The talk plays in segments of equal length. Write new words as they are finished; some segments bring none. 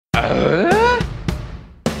Home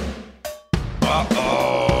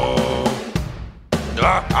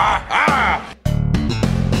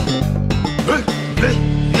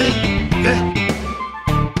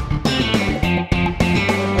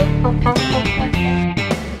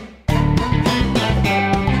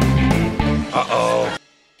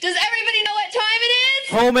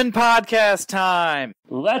Podcast time.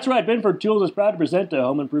 Well, that's right. Binford Tools is proud to present the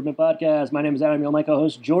Home Improvement Podcast. My name is Adam, my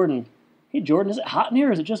co-host Jordan. Hey, Jordan, is it hot in here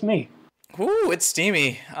or is it just me? Ooh, it's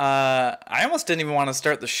steamy. I almost didn't even want to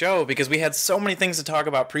start the show because we had so many things to talk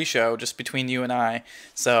about pre-show just between you and I.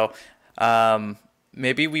 So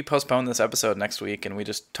maybe we postpone this episode next week and we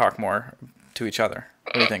just talk more to each other.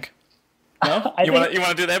 What do you think? No? You want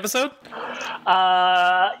to do the episode?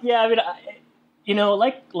 Yeah, I mean... You know,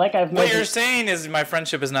 like I've mentioned... What you're saying is my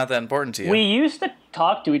friendship is not that important to you. We used to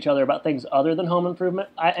talk to each other about things other than home improvement,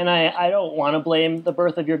 I don't want to blame the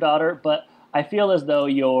birth of your daughter, but I feel as though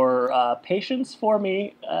your patience for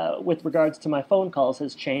me with regards to my phone calls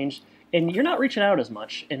has changed, and you're not reaching out as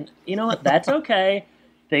much. And you know what? That's okay.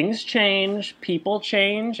 Things change, people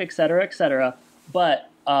change, et cetera, but...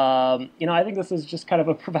 you know, I think this is just kind of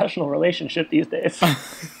a professional relationship these days.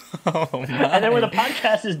 Oh, my. And then when the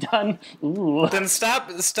podcast is done, ooh. Then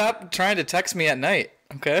stop trying to text me at night,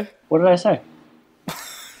 okay? What did I say?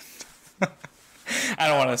 I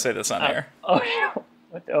don't want to say this on air. Oh,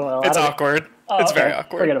 well. It's awkward. It's very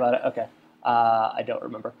awkward. Forget about it. Okay. I don't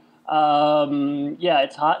remember. Yeah,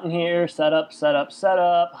 it's hot in here. Set up.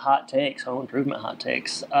 Hot takes. Home improvement hot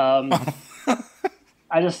takes.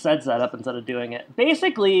 I just said set up instead of doing it.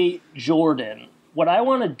 Basically, Jordan, what I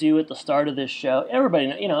want to do at the start of this show,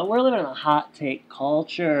 everybody, you know, we're living in a hot take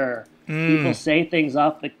culture. People say things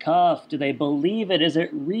off the cuff. Do they believe it? Is it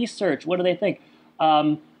research? What do they think?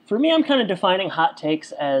 For me, I'm kind of defining hot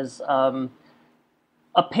takes as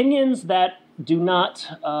opinions that do not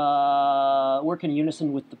work in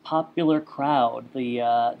unison with the popular crowd,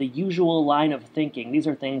 the usual line of thinking. These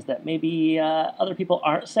are things that maybe other people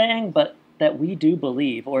aren't saying, but that we do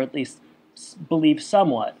believe, or at least believe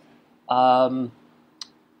somewhat.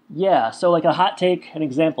 Yeah, so like a hot take, an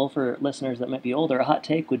example for listeners that might be older, a hot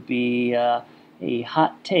take would be a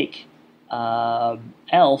hot take.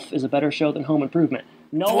 Elf is a better show than Home Improvement.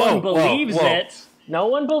 No one believes it. No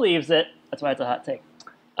one believes it. That's why it's a hot take.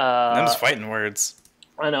 Them's fighting words.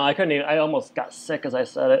 I know, I couldn't even, I almost got sick as I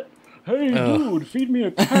said it. Hey, dude, feed me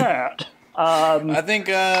a cat. I think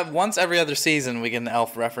once every other season we get an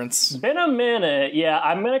Elf reference. It's been a minute. Yeah,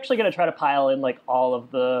 I'm actually going to try to pile in like all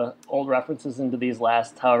of the old references into these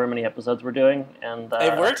last however many episodes we're doing. And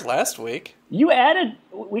it worked last week.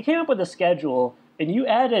 We came up with a schedule, and you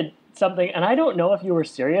added something, and I don't know if you were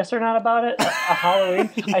serious or not about it, a Halloween.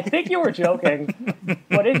 I think you were joking,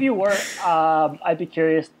 but if you were, I'd be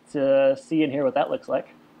curious to see and hear what that looks like.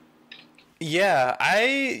 Yeah,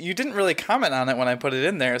 you didn't really comment on it when I put it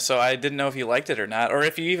in there, so I didn't know if you liked it or not, or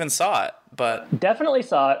if you even saw it, but... Definitely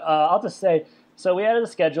saw it. I'll just say, so we added a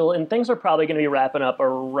schedule, and things are probably going to be wrapping up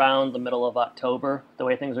around the middle of October, the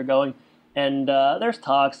way things are going, and there's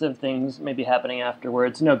talks of things maybe happening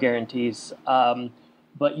afterwards, no guarantees,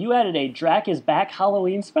 but you added a Drac is Back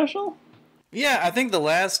Halloween special? Yeah, I think the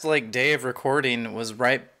last, day of recording was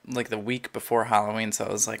right, the week before Halloween, so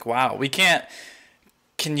I was like, wow, we can't...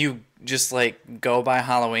 Can you just, go by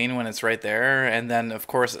Halloween when it's right there? And then, of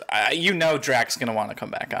course, Drac's going to want to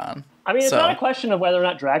come back on. I mean, it's not a question of whether or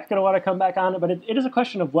not Drac's going to want to come back on, but it is a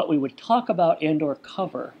question of what we would talk about and or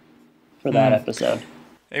cover for that episode.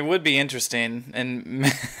 It would be interesting, and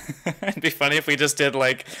it'd be funny if we just did,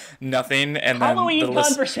 nothing, and Halloween then...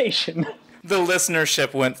 conversation. The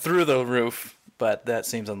listenership went through the roof. But that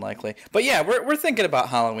seems unlikely. But yeah, we're thinking about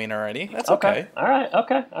Halloween already. That's okay. All right.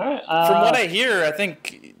 From what I hear, I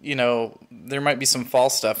think, there might be some fall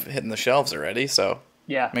stuff hitting the shelves already, so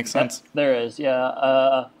yeah, makes sense. There is,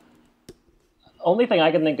 yeah. Only thing I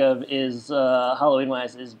can think of is,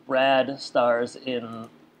 Halloween-wise, is Brad stars in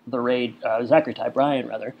The Rage, Zachary Ty Bryan,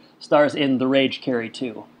 rather, stars in The Rage Carrie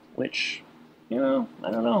 2, which... I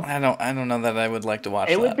don't know. I don't know that I would like to watch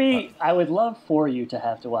that. It would be... But... I would love for you to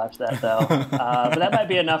have to watch that, though. But that might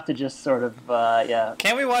be enough to just sort of, yeah.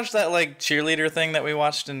 Can't we watch that, cheerleader thing that we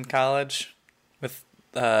watched in college? With,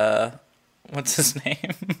 what's his name?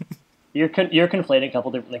 You're conflating a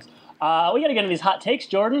couple different things. We gotta get into these hot takes,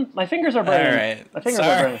 Jordan. My fingers are burning. All right. My fingers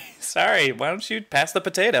are burning. Sorry. Why don't you pass the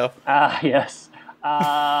potato? Yes.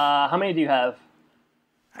 How many do you have?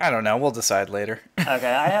 I don't know. We'll decide later. Okay,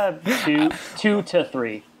 I have two to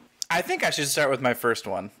three. I think I should start with my first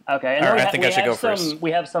one. Okay, and I think I should go first.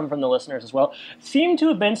 We have some from the listeners as well. Seemed to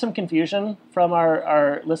have been some confusion from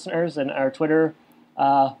our listeners and our Twitter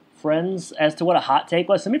friends as to what a hot take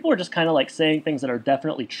was. Some people were just kind of like saying things that are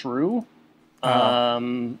definitely true.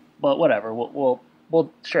 But whatever, we'll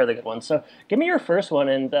share the good ones. So give me your first one,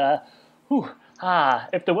 and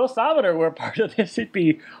if the Wilsometer were a part of this, it'd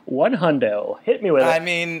be 100. Hit me with it. I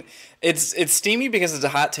mean, it's steamy because it's a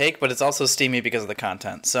hot take, but it's also steamy because of the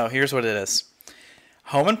content. So here's what it is.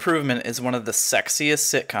 Home Improvement is one of the sexiest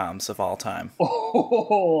sitcoms of all time.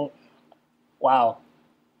 Oh, wow.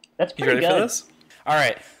 That's pretty good. You ready for this? All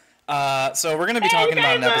right. So we're going to be talking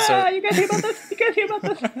about an episode. You guys hear about this? You guys hear about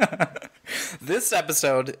this? This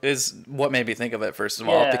episode is what made me think of it, first of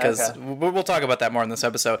all, because we'll talk about that more in this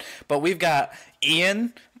episode. But we've got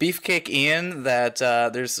Ian, Beefcake Ian, that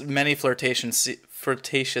there's many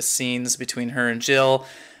flirtatious scenes between her and Jill.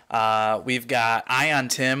 We've got Eye on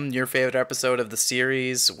Tim, your favorite episode of the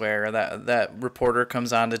series, where that reporter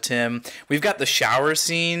comes on to Tim. We've got the shower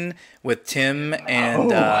scene with Tim and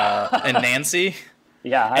Nancy.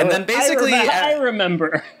 Yeah, I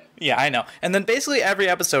remember. Yeah, I know. And then basically every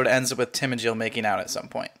episode ends with Tim and Jill making out at some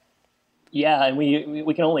point. Yeah, and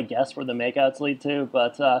we can only guess where the makeouts lead to,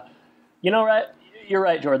 but you're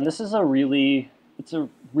right, Jordan. It's a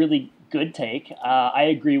really good take. I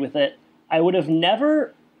agree with it. I would have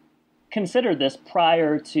never considered this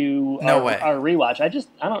prior to our rewatch. I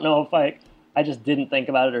don't know if I just didn't think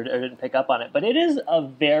about it or didn't pick up on it, but it is a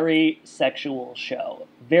very sexual show.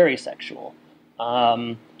 Very sexual.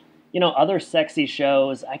 Other sexy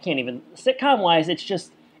shows, I can't even, sitcom-wise, it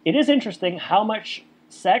is interesting how much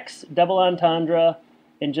sex, double entendre,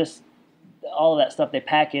 and just all of that stuff they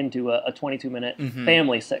pack into a 22-minute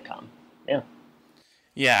family sitcom. Yeah.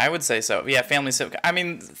 Yeah, I would say so. Yeah, family sitcom. I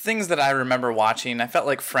mean, things that I remember watching, I felt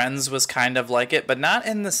like Friends was kind of like it, but not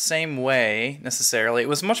in the same way, necessarily. It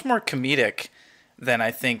was much more comedic than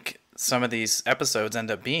I think some of these episodes end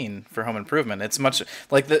up being for Home Improvement. It's much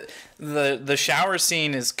like the shower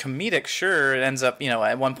scene is comedic. Sure, it ends up,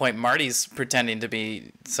 at one point Marty's pretending to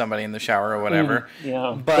be somebody in the shower or whatever.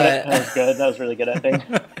 Yeah, but that was good. That was really good, I think.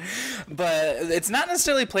 But it's not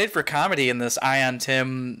necessarily played for comedy in this Eye on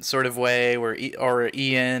Tim sort of way, or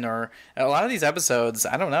Ian, or a lot of these episodes.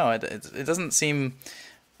 I don't know. It doesn't seem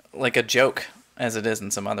like a joke as it is in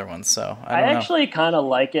some other ones. So I actually kind of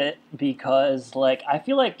like it because, I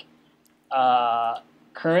feel like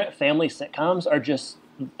current family sitcoms are just,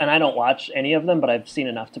 and I don't watch any of them, but I've seen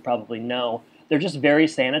enough to probably know, they're just very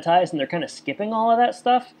sanitized and they're kind of skipping all of that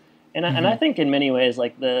stuff. And I think in many ways,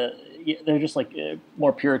 they're just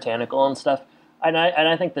more puritanical and stuff. And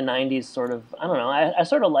I think the 90s sort of, I don't know, I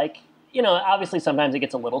sort of like, obviously sometimes it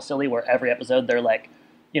gets a little silly where every episode they're like,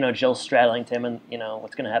 Jill's straddling Tim and,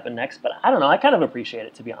 what's going to happen next. But I don't know. I kind of appreciate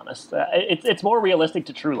it, to be honest. It's more realistic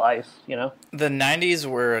to true life, The 90s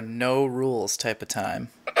were a no rules type of time.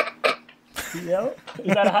 Yep.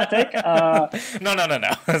 Is that a hot take? No.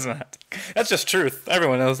 That's not. That's just truth.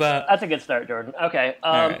 Everyone knows that. That's a good start, Jordan. Okay.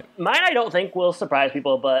 Right. Mine I don't think will surprise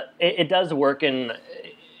people, but it does work in...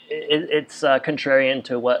 It's contrarian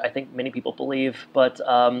to what I think many people believe. But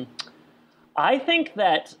I think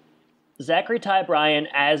that Zachary Ty Bryan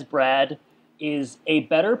as Brad is a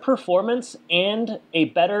better performance and a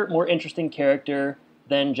better, more interesting character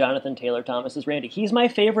than Jonathan Taylor Thomas as Randy. He's my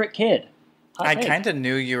favorite kid. I kind of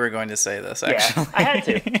knew you were going to say this, actually. Yeah, I had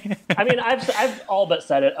to. I mean, I've all but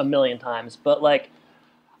said it a million times, but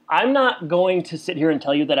I'm not going to sit here and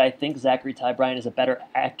tell you that I think Zachary Ty Bryan is a better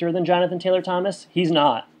actor than Jonathan Taylor Thomas. He's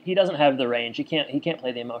not. He doesn't have the range. He can't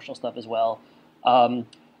play the emotional stuff as well.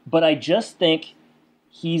 But I just think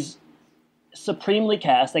he's supremely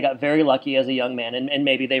cast. They got very lucky as a young man, and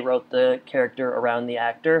maybe they wrote the character around the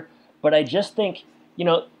actor. But I just think,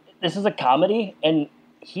 this is a comedy, and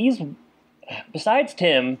he's, besides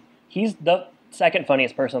Tim, he's the second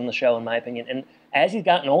funniest person on the show, in my opinion. And as he's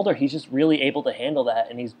gotten older, he's just really able to handle that,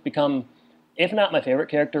 and he's become, if not my favorite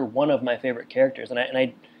character, one of my favorite characters. And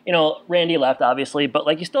I Randy left, obviously,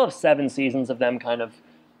 but you still have 7 seasons of them kind of,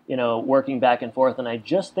 working back and forth. And I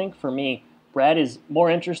just think, for me, Brad is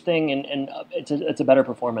more interesting, and it's a better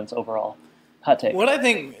performance overall. Hot take. What I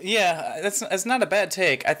think, it's not a bad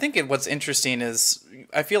take. I think what's interesting is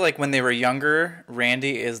I feel like when they were younger,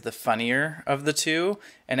 Randy is the funnier of the two,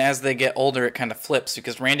 and as they get older, it kind of flips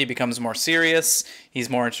because Randy becomes more serious. He's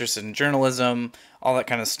more interested in journalism, all that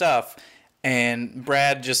kind of stuff, and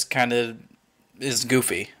Brad just kind of is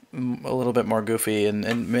goofy, a little bit more goofy,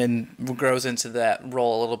 and grows into that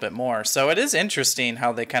role a little bit more. So it is interesting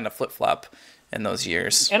how they kind of flip-flop in those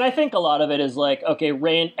years. And I think a lot of it is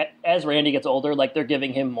as Randy gets older, they're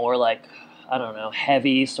giving him more I don't know,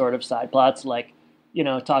 heavy sort of side plots.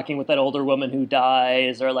 talking with that older woman who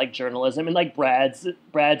dies, or like journalism, and like Brad's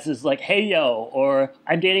is like, hey yo, or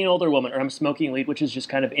I'm dating an older woman, or I'm smoking weed, which is just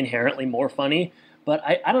kind of inherently more funny. But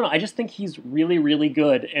I don't know. I just think he's really, really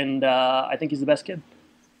good, and I think he's the best kid.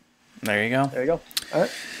 There you go. There you go. All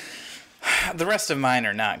right. The rest of mine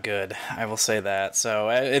are not good, I will say that. So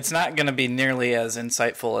it's not going to be nearly as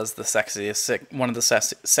insightful as one of the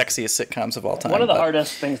sexiest sitcoms of all time. One of the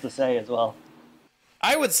hardest things to say as well.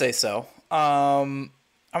 I would say so. I'm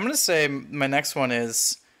going to say my next one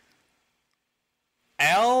is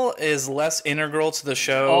Al is less integral to the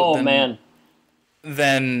show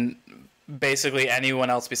than basically anyone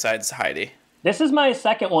else besides Heidi. This is my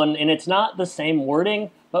second one, and it's not the same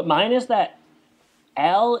wording, but mine is that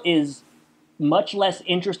Al is much less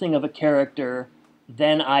interesting of a character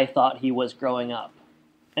than I thought he was growing up.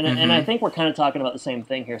 And I think we're kind of talking about the same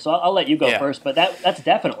thing here. So I'll let you go first, but that's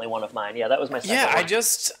definitely one of mine. Yeah, that was my second one.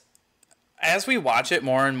 As we watch it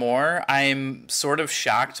more and more, I'm sort of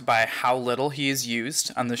shocked by how little he is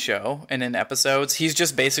used on the show and in episodes. He's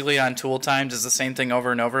just basically on tool time, does the same thing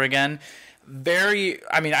over and over again.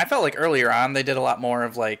 I felt like earlier on they did a lot more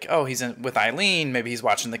of like, oh, he's in with Eileen, maybe he's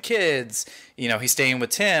watching the kids, he's staying with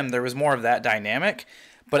Tim. There was more of that dynamic.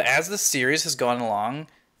 But as the series has gone along,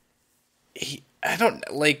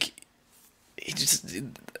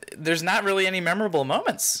 there's not really any memorable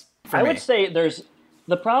moments for me. I would say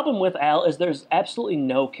the problem with Al is there's absolutely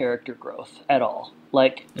no character growth at all.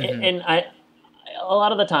 Like, and a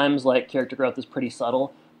lot of the times, like, character growth is pretty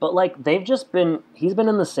subtle, but like he's been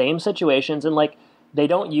in the same situations, and like they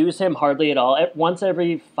don't use him hardly at all. Once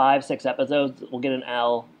every 5-6 episodes, we'll get an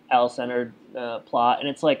Al-centered plot, and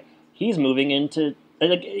it's like he's moving into,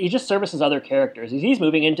 like, he just services other characters. He's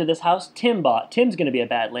moving into this house Tim bought. Tim's going to be a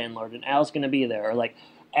bad landlord, and Al's going to be there. Or like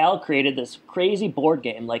Al created this crazy board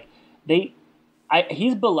game. Like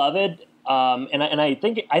he's beloved, and I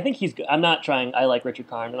think he's good. I'm not trying. I like Richard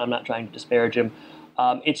Karn, and I'm not trying to disparage him.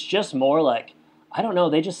 It's just more like, I don't know.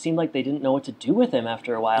 They just seemed like they didn't know what to do with him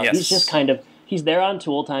after a while. Yes. He's just he's there on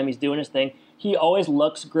tool time. He's doing his thing. He always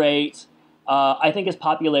looks great. I think his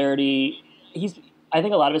popularity. I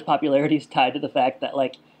think a lot of his popularity is tied to the fact that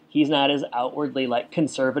like he's not as outwardly like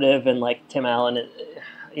conservative, and like Tim Allen.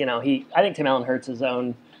 I think Tim Allen hurts his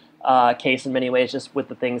own case in many ways, just with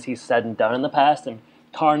the things he's said and done in the past, and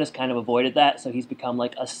Karn has kind of avoided that, so he's become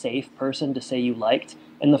like a safe person to say you liked,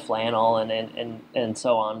 and the flannel and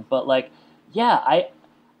so on. But like, yeah,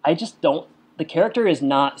 I just don't. The character is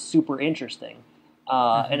not super interesting,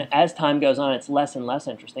 and as time goes on, it's less and less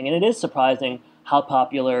interesting. And it is surprising how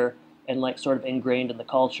popular and like sort of ingrained in the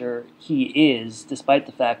culture he is, despite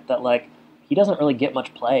the fact that like he doesn't really get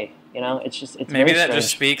much play. It's maybe very that strange.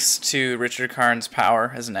 just speaks to Richard Karn's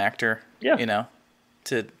power as an actor. Yeah.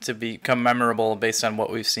 To become memorable based on what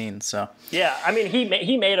we've seen. So yeah, I mean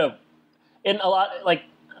he made in a lot, like,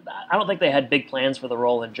 I don't think they had big plans for the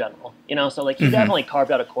role in general. So like he definitely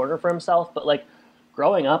carved out a corner for himself. But like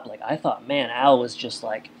growing up, like I thought, man, Al was just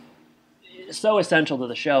like so essential to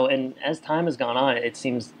the show. And as time has gone on, it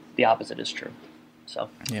seems the opposite is true. So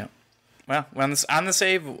yeah. Well, we're on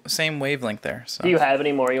the same wavelength there. So. Do you have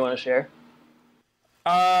any more you want to share?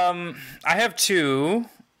 I have two.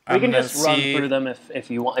 We can just run through them if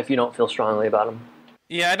you want, if you don't feel strongly about them.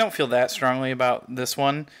 Yeah, I don't feel that strongly about this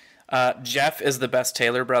one. Jeff is the best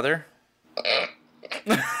Taylor brother.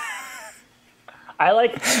 I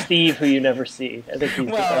like Steve, who you never see. I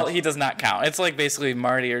think he does not count. It's like basically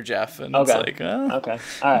Marty or Jeff, and okay. It's like, okay,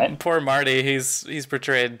 all right. Poor Marty. He's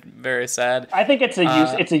portrayed very sad. I think it's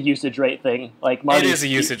a usage rate thing. Like Marty, it is a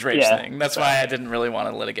usage rate thing. That's why I didn't really want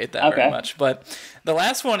to litigate that very much. But the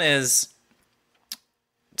last one is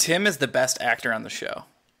Tim is the best actor on the show,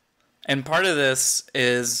 and part of this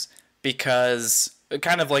is because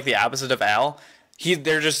kind of like the opposite of Al.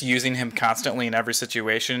 They're just using him constantly in every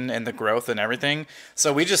situation and the growth and everything.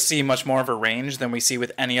 So we just see much more of a range than we see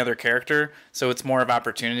with any other character. So it's more of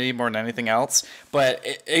opportunity more than anything else. But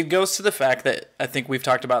it goes to the fact that I think we've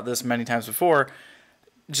talked about this many times before.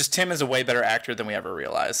 Just Tim is a way better actor than we ever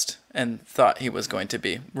realized and thought he was going to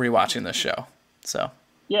be rewatching this show. So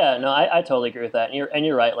yeah, no, I totally agree with that. And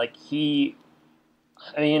you're right. Like if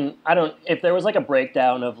there was like a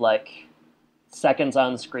breakdown of like seconds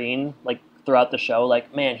on screen, like throughout the show,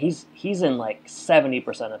 like, man, he's in like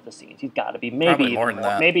 70% of the scenes. He's got to be maybe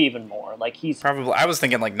even more. Like he's probably. I was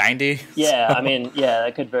thinking like 90. Yeah, so. I mean, yeah,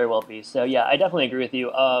 that could very well be. So yeah, I definitely agree with you.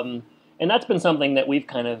 And that's been something that we've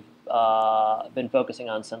kind of been focusing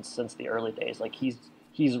on since the early days. Like he's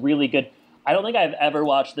really good. I don't think I've ever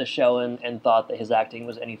watched this show and thought that his acting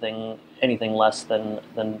was anything less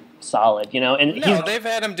than solid. And no, they've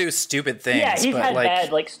had him do stupid things. Yeah, he's had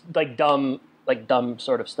bad like dumb. like dumb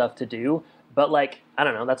sort of stuff to do. But like, I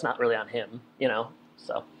don't know, that's not really on him,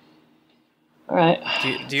 So, all right.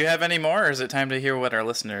 Do you have any more, or is it time to hear what our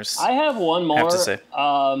listeners I have one more. have to say?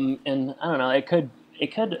 And I don't know,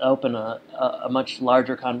 it could open a much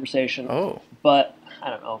larger conversation. Oh, But I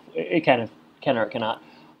don't know. It kind of can or cannot.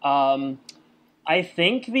 I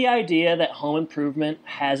think the idea that Home Improvement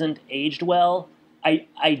hasn't aged well,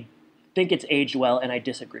 I think it's aged well, and I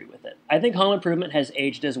disagree with it. I think Home Improvement has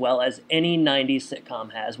aged as well as any '90s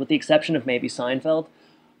sitcom has, with the exception of maybe Seinfeld.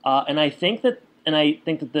 And I think that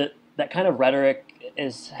that kind of rhetoric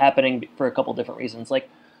is happening for a couple different reasons. Like,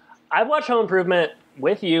 I've watched Home Improvement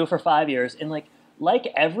with you for 5 years, and like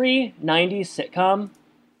every '90s sitcom,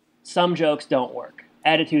 some jokes don't work.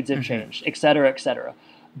 Attitudes have changed, et cetera, et cetera.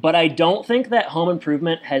 But I don't think that Home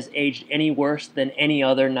Improvement has aged any worse than any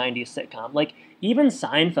other '90s sitcom. Like, even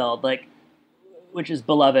Seinfeld, like, which is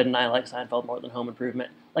beloved, and I like Seinfeld more than Home Improvement.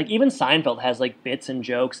 Like, even Seinfeld has, like, bits and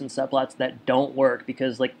jokes and subplots that don't work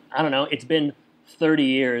because, like, I don't know, it's been 30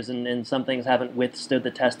 years and some things haven't withstood the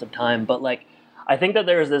test of time. But, like, I think that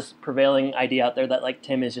there is this prevailing idea out there that, like,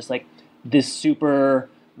 Tim is just, like, this super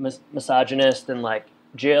misogynist and, like,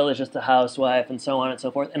 Jill is just a housewife and so on and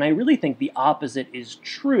so forth. And I really think the opposite is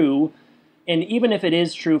true. And even if it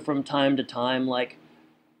is true from time to time, like,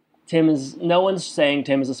 no one's saying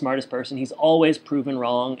Tim is the smartest person. He's always proven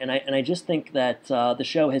wrong. And I just think that the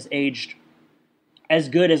show has aged as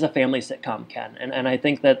good as a family sitcom can. And I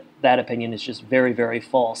think that opinion is just very, very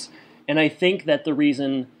false. And I think that the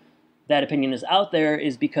reason that opinion is out there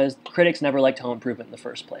is because critics never liked Home Improvement in the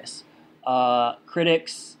first place.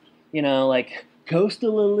 Critics, like,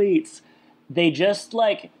 coastal elites, they just,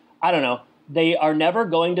 like, I don't know, they are never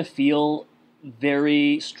going to feel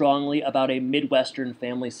very strongly about a Midwestern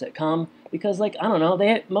family sitcom because, like, I don't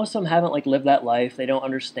know, most of them haven't, like, lived that life. They don't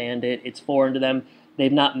understand it. It's foreign to them.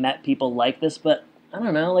 They've not met people like this. But I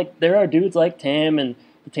don't know, like, there are dudes like Tim, and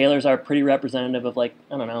the Taylors are pretty representative of, like,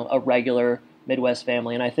 I don't know, a regular Midwest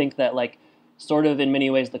family. And I think that, like, sort of in many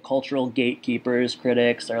ways the cultural gatekeepers,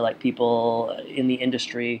 critics, or, like, people in the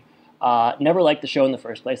industry never liked the show in the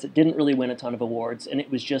first place. It didn't really win a ton of awards, and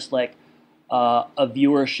it was just like a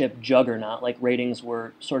viewership juggernaut. Like, ratings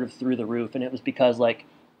were sort of through the roof, and it was because, like,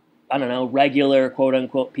 I don't know, regular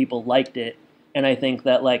quote-unquote people liked it, and I think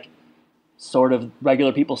that, like, sort of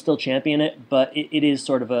regular people still champion it, but it is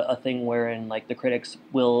sort of a thing wherein, like, the critics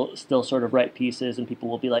will still sort of write pieces, and people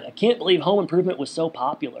will be like, I can't believe Home Improvement was so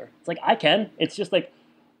popular. It's like, I can. It's just, like,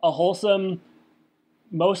 a wholesome,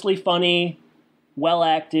 mostly funny,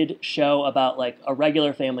 well-acted show about, like, a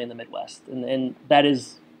regular family in the Midwest. And that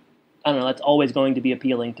is, I don't know, that's always going to be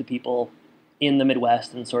appealing to people in the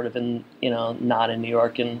Midwest and sort of in, not in New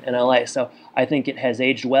York and LA. So I think it has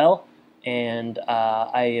aged well, and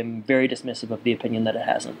I am very dismissive of the opinion that it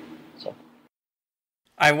hasn't. So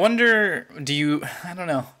I wonder, do you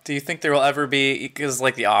think there will ever be, because,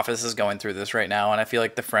 like, The Office is going through this right now, and I feel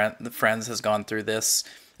like the Friends has gone through this,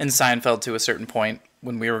 and Seinfeld to a certain point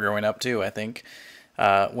when we were growing up too, I think,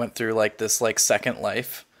 went through, like, this, like, second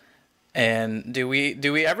life. And do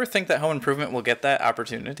we ever think that Home Improvement will get that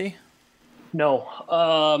opportunity? No.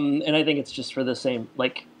 And I think it's just for the same,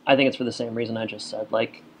 like, I think it's for the same reason I just said.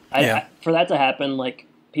 Like, for that to happen, like,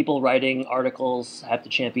 people writing articles have to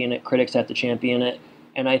champion it, critics have to champion it,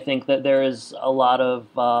 and I think that there is a lot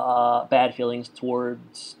of bad feelings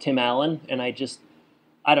towards Tim Allen, and I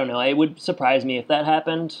don't know, it would surprise me if that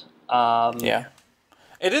happened. Yeah.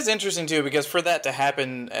 It is interesting, too, because for that to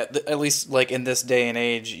happen, at least, like, in this day and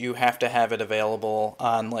age, you have to have it available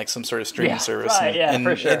on, like, some sort of streaming service. Right, and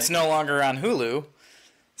for sure. It's no longer on Hulu.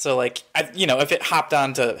 So, like, if it hopped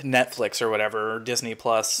onto Netflix or whatever, or Disney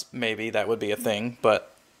Plus, maybe that would be a thing.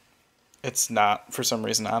 But it's not, for some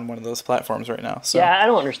reason, on one of those platforms right now. So. Yeah, I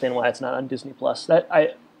don't understand why it's not on Disney Plus.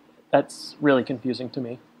 That's really confusing to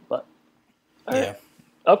me. But yeah.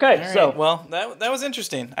 Okay, right. So well, that was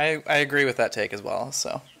interesting. I agree with that take as well.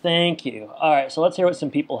 So thank you. All right, so let's hear what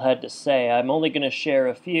some people had to say. I'm only going to share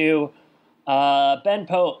a few. Ben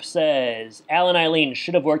Pope says Al and Eileen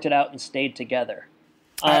should have worked it out and stayed together.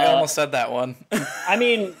 I almost said that one. I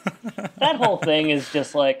mean, that whole thing is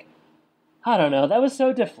just like, I don't know. That was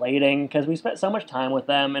so deflating because we spent so much time with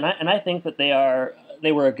them, and I think that they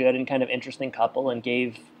were a good and kind of interesting couple and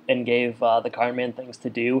gave the Cartman things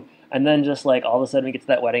to do. And then just, like, all of a sudden we get to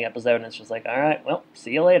that wedding episode and it's just like, all right, well,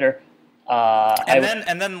 see you later.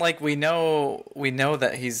 And then like we know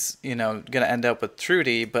that he's gonna end up with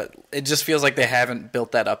Trudy, but it just feels like they haven't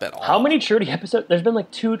built that up at all. How many Trudy episodes? There's been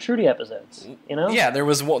like 2 Trudy episodes. Yeah, there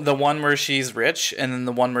was the one where she's rich, and then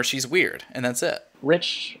the one where she's weird, and that's it.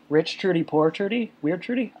 Rich Trudy, poor Trudy, weird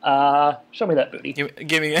Trudy. Show me that booty.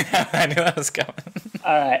 Give me. I knew that was coming.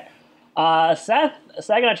 All right. Seth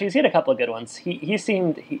Saginaw Cheese, he had a couple of good ones. He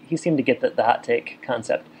seemed to get the hot take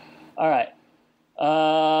concept. All right.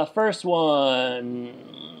 First one.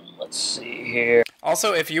 Let's see here.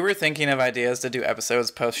 Also, if you were thinking of ideas to do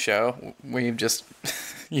episodes post show, you just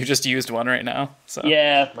used one right now. So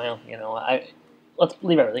yeah, well, let's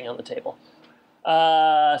leave everything on the table.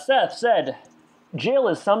 Seth said, Jill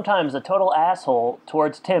is sometimes a total asshole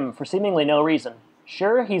towards Tim for seemingly no reason.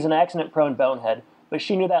 Sure, he's an accident-prone bonehead, but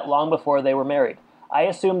she knew that long before they were married. I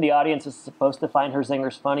assume the audience is supposed to find her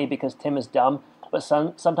zingers funny because Tim is dumb, but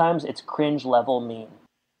sometimes it's cringe-level mean.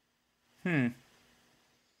 I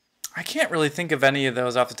can't really think of any of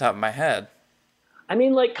those off the top of my head. I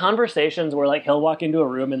mean, like, conversations where, like, he'll walk into a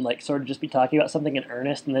room and, like, sort of just be talking about something in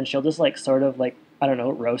earnest, and then she'll just, like, sort of, like, I don't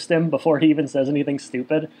know, roast him before he even says anything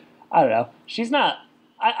stupid. I don't know. She's not...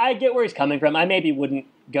 I get where he's coming from. I maybe wouldn't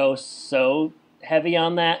go so heavy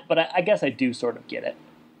on that, but I guess I do sort of get it.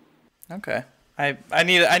 Okay. I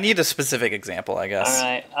need a specific example, I guess. All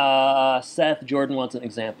right. Seth Jordan wants an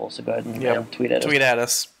example, so go ahead and tweet at us. Tweet at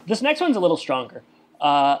us. This next one's a little stronger.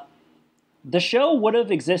 The show would have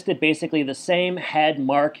existed basically the same had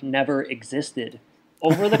Mark never existed.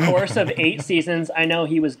 Over the course of 8 seasons, I know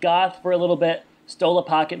he was goth for a little bit, stole a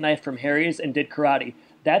pocket knife from Harry's, and did karate.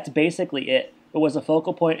 That's basically it, but was a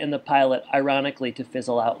focal point in the pilot, ironically, to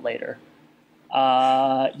fizzle out later.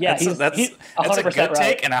 Yeah, he's 100% that's a good right.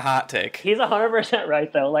 take and a hot take. He's 100%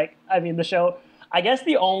 right, though. Like, I mean, the show... I guess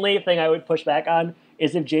the only thing I would push back on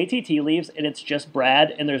is if JTT leaves and it's just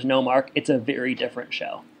Brad and there's no Mark, it's a very different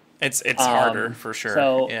show. It's harder, for sure.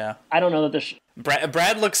 So, yeah. I don't know that this...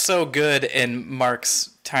 Brad looks so good in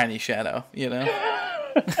Mark's tiny shadow, Yeah.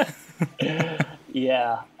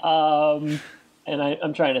 And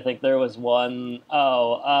I'm trying to think. There was one...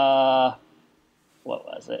 what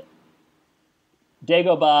was it?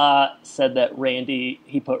 Dagobah said that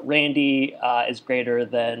he put Randy is greater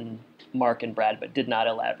than Mark and Brad, but did not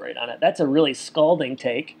elaborate on it. That's a really scalding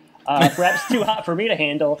take. Perhaps too hot for me to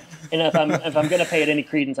handle. And if I'm going to pay it any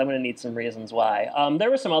credence, I'm going to need some reasons why. There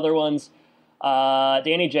were some other ones.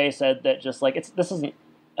 Danny J said that just like this isn't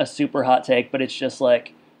a super hot take, but it's just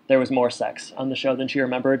like there was more sex on the show than she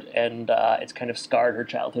remembered, and it's kind of scarred her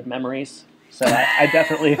childhood memories. So I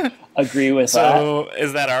definitely agree with that. So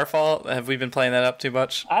is that our fault? Have we been playing that up too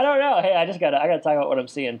much? I don't know. Hey, I gotta talk about what I'm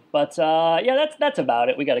seeing. But yeah, that's about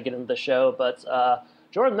it. We got to get into the show. But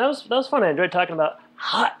Jordan, that was fun. I enjoyed talking about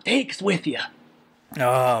hot takes with you.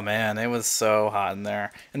 Oh man, it was so hot in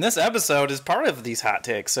there. And this episode is part of these hot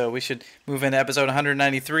takes, so we should move into episode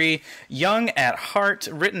 193, Young at Heart,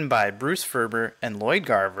 written by Bruce Ferber and Lloyd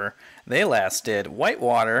Garver. They last did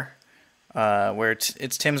Whitewater, where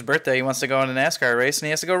it's Tim's birthday. He wants to go on a NASCAR race, and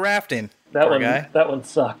he has to go rafting. That one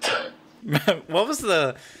sucked. What was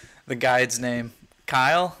the guide's name?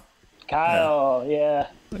 Kyle? Kyle, yeah.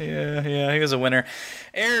 Yeah, he was a winner.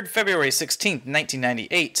 Aired February 16th,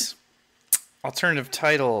 1998. Alternative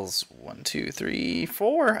titles, 1, 2, 3,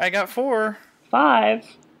 4. I got 4. 5.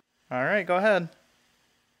 All right, go ahead.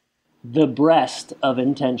 The Breast of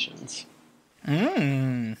Intentions.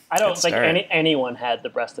 I don't think anyone had The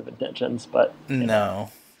Breast of Intentions, but...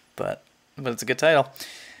 No, but it's a good title.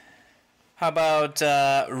 How about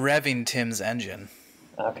Revving Tim's Engine?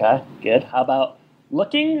 Okay, good. How about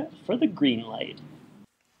Looking for the Green Light?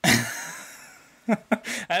 I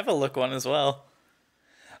have a look one as well.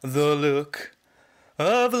 The look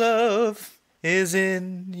of love is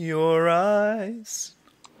in your eyes.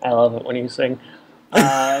 I love it when you sing.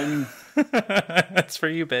 That's for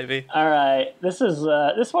you, baby. All right, this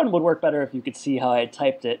one would work better if you could see how I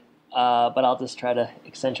typed it, but I'll just try to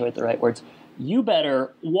accentuate the right words. You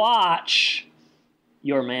better watch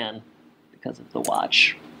your man because of the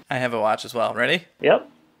watch. I have a watch as well. Ready? Yep.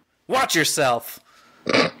 Watch yourself.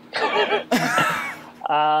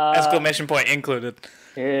 Exclamation point included.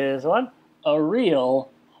 Here's one. A real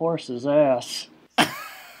horse's ass. I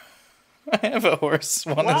have a horse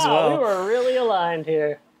one as well. Wow, we were really aligned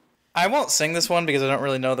here. I won't sing this one because I don't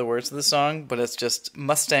really know the words of the song, but it's just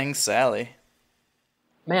Mustang Sally.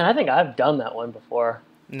 Man, I think I've done that one before.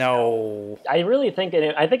 No. I really think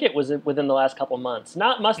it was within the last couple months.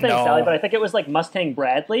 Not Mustang Sally, but I think it was like Mustang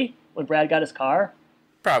Bradley when Brad got his car.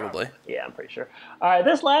 Probably. Yeah, I'm pretty sure. All right,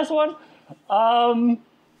 this last one.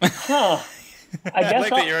 I guess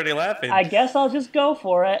that you're already laughing. I guess I'll just go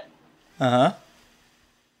for it. Uh-huh.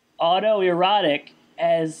 Autoerotic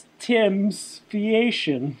as Tim's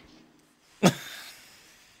fiation.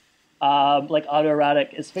 Like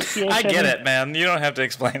autoerotic asphyxiation. I get it, man. You don't have to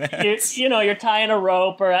explain it. You're tying a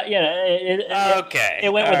rope, or Okay.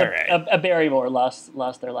 It went with All a Barrymore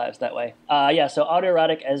lost their lives that way. So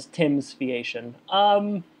autoerotic as Tim's fiation.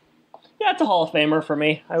 It's a Hall of Famer for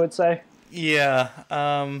me, I would say. Yeah.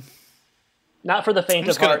 Not for the faint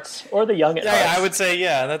of hearts or the young at heart. Yeah, I would say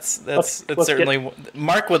that's certainly.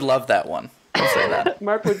 Mark would love that one. I'll say that.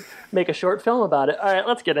 Mark would make a short film about it. All right,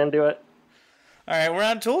 let's get into it. All right, we're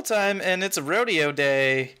on Tool Time, and it's a rodeo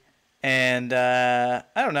day, and I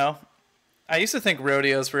don't know. I used to think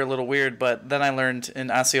rodeos were a little weird, but then I learned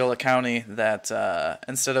in Osceola County that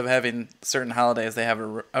instead of having certain holidays, they have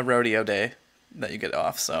a rodeo day that you get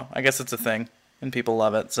off. So I guess it's a thing, and people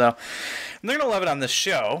love it. So they're going to love it on this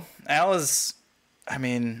show. Al is,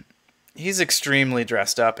 he's extremely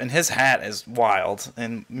dressed up, and his hat is wild,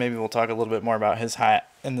 and maybe we'll talk a little bit more about his hat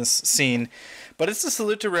in this scene. But it's a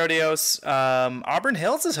salute to rodeos. Auburn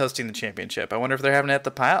Hills is hosting the championship. I wonder if they're having it at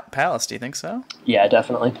the Palace. Do you think so? Yeah,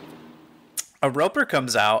 definitely. A roper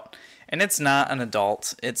comes out, and it's not an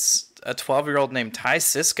adult. It's a 12-year-old named Ty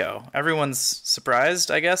Cisco. Everyone's surprised,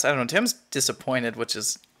 I guess. I don't know. Tim's disappointed, which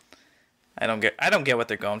is I don't get what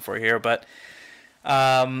they're going for here. But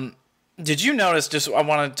did you notice? I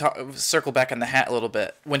want to circle back on the hat a little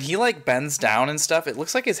bit. When he bends down and stuff, it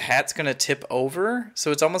looks like his hat's gonna tip over.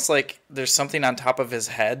 So it's almost like there's something on top of his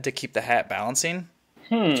head to keep the hat balancing.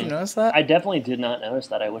 Did you notice that? I definitely did not notice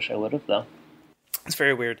that. I wish I would have, though. It's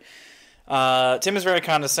very weird. Tim is very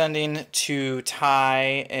condescending to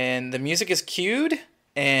Ty, and the music is cued,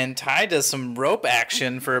 and Ty does some rope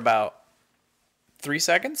action for about 4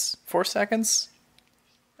 seconds.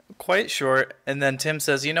 Quite short, and then Tim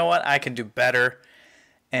says, "You know what? I can do better,"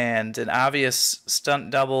 and an obvious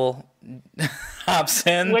stunt double hops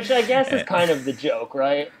in, which I guess is kind of the joke,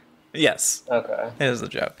 right? Yes. Okay. It is the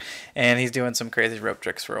joke, and he's doing some crazy rope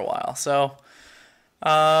tricks for a while. So,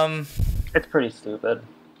 it's pretty stupid.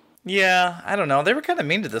 Yeah, I don't know. They were kind of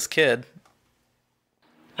mean to this kid.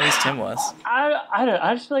 At least Tim was.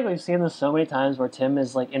 I just feel like we've seen this so many times where Tim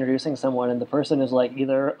is introducing someone and the person is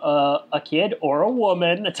either a kid or a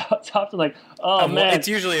woman. It's often man. It's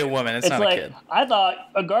usually a woman. It's not a kid. I thought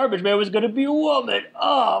a garbage man was going to be a woman.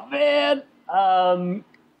 Oh man.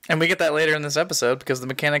 And we get that later in this episode because the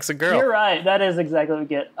mechanic's a girl. You're right. That is exactly what we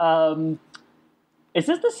get. Is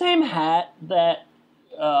this the same hat that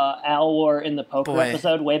Al wore in the poker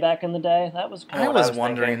episode way back in the day? That was kind of what I was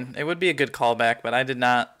wondering. Thinking. It would be a good callback, but I did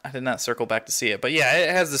not circle back to see it. But yeah, it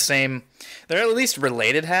has the same. They're at least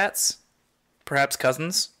related hats, perhaps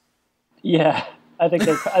cousins. Yeah, I think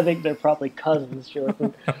they're probably cousins,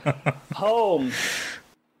 Jordan. Home.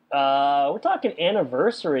 We're talking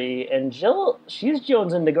anniversary, and she's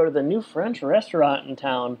jonesing to go to the new French restaurant in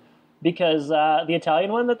town because the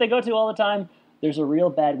Italian one that they go to all the time. There's a real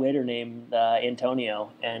bad waiter named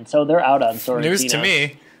Antonio, and so they're out on Sorrentino. News to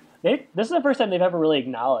me. This is the first time they've ever really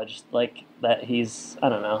acknowledged that he's. I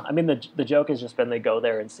don't know. The joke has just been they go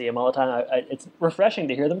there and see him all the time. It's refreshing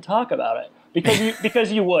to hear them talk about it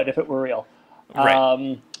because you would if it were real.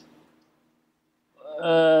 Right.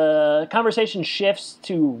 Conversation shifts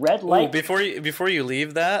to red light. Before you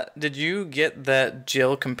leave that, did you get that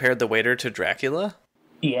Jill compared the waiter to Dracula?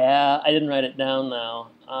 Yeah, I didn't write it down though.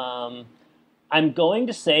 I'm going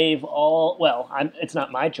to save all... Well, it's not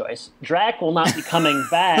my choice. Drac will not be coming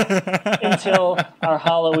back until our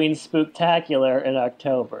Halloween Spooktacular in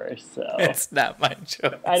October, so... It's not my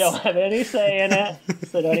choice. I don't have any say in it,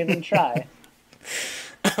 so don't even try.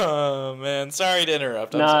 Oh, man. Sorry to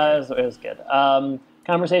interrupt. No, it was good.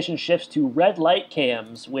 Conversation shifts to red light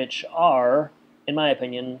cams, which are, in my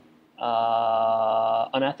opinion,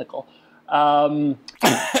 unethical.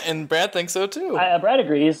 And Brad thinks so too. Brad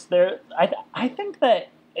agrees. I think that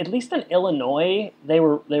at least in Illinois, they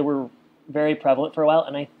were very prevalent for a while,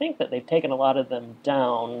 and I think that they've taken a lot of them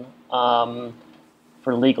down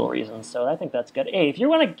for legal reasons. So I think that's good. Hey, if you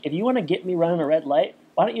want to get me running a red light,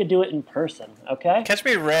 why don't you do it in person? Okay. Catch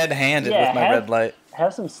me red-handed with my red light.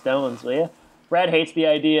 Have some stones, will you? Brad hates the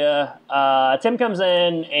idea. Tim comes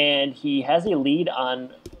in and he has a lead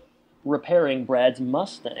on repairing Brad's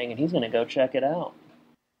Mustang, and he's going to go check it out.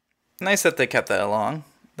 Nice that they kept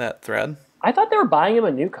that thread. I thought they were buying him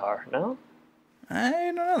a new car, no? I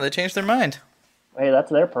don't know. They changed their mind. Hey, that's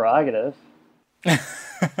their prerogative.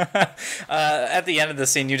 At the end of the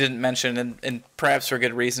scene, you didn't mention, and perhaps for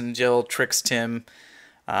good reason, Jill tricks Tim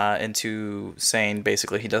into saying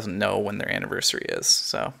basically he doesn't know when their anniversary is.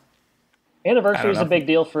 So anniversary is a big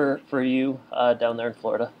deal for you down there in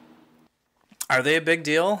Florida. Are they a big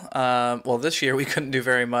deal? Well, this year we couldn't do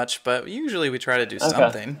very much, but usually we try to do Okay.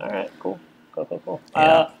 something. All right. Cool. Cool.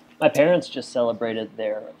 Yeah. My parents just celebrated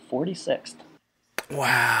their 46th.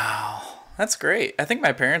 Wow. That's great. I think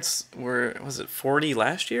my parents was it 40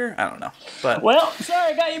 last year? I don't know. But Well,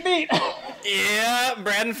 sorry, I got you beat. yeah,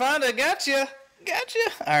 Brad and Fonda, gotcha.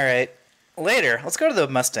 All right. Later, let's go to the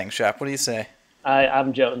Mustang shop. What do you say?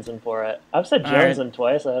 I'm jonesing for it. I've said jonesing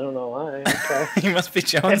twice. I don't know why. Okay. You must be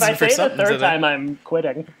jonesing If I for say something the third today. time, I'm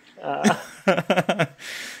quitting.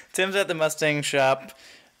 Tim's at the Mustang shop.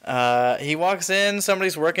 He walks in.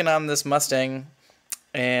 Somebody's working on this Mustang,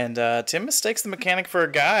 and Tim mistakes the mechanic for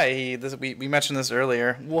a guy. We mentioned this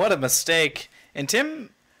earlier. What a mistake! And Tim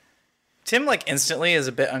like instantly is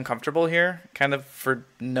a bit uncomfortable here, kind of for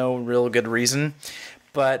no real good reason.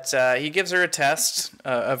 But he gives her a test,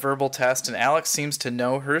 a verbal test, and Alex seems to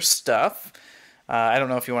know her stuff. I don't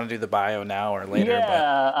know if you want to do the bio now or later.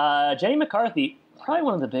 Yeah, Jenny McCarthy, probably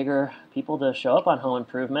one of the bigger people to show up on Home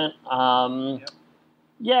Improvement.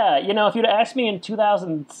 Yeah, if you'd asked me in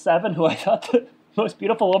 2007 who I thought the most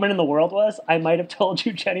beautiful woman in the world was, I might have told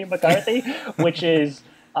you Jenny McCarthy, which is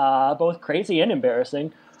both crazy and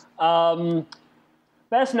embarrassing.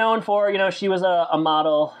 Best known for, she was a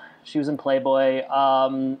model. She was in Playboy.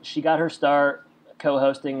 She got her start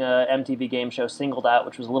co-hosting a MTV game show, Singled Out,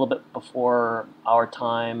 which was a little bit before our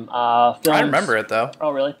time. I remember it, though.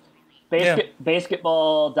 Oh, really?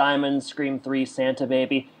 Basketball, Diamonds, Scream 3, Santa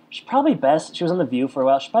Baby. She was on The View for a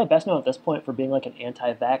while. She's probably best known at this point for being like an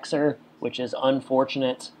anti-vaxxer, which is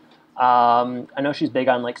unfortunate. I know she's big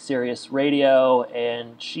on like Sirius Radio,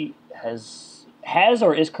 and she has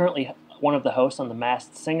or is currently one of the hosts on The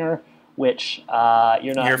Masked Singer, which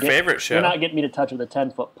your favorite show. You're not getting me to touch with a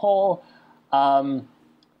 10-foot pole. I'll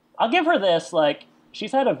give her this. Like,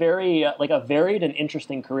 she's had a very varied and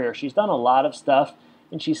interesting career. She's done a lot of stuff,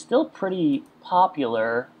 and she's still pretty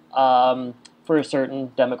popular for a certain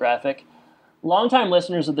demographic. Longtime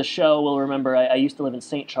listeners of the show will remember I used to live in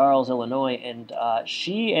St. Charles, Illinois, and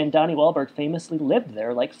she and Donnie Wahlberg famously lived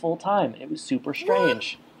there like full time. It was super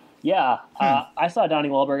strange. What? Yeah, I saw Donnie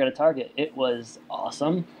Wahlberg at a Target. It was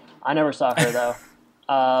awesome. I never saw her though.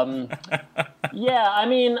 Yeah, I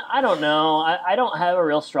mean, I don't know. I don't have a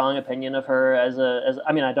real strong opinion of her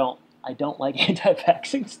I don't like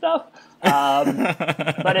anti-vaxxing stuff.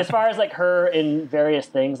 But as far as like her in various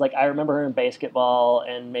things, like I remember her in Basketball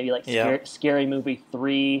and maybe like Scary Movie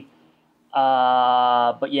 3.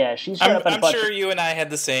 But yeah, she's showed up in a bunch. I'm sure you and I had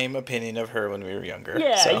the same opinion of her when we were younger.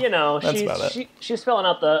 Yeah, so that's about it. She's filling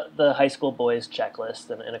out the high school boys checklist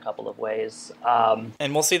in a couple of ways.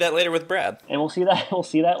 And we'll see that later with Brad. We'll see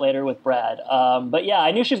that later with Brad. But yeah,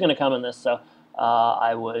 I knew she was going to come in this, so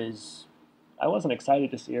I wasn't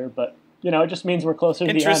excited to see her, but it just means we're closer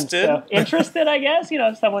to the end. So, interested, I guess.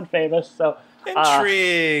 Someone famous. So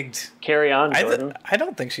intrigued. Carry on, Jordan. I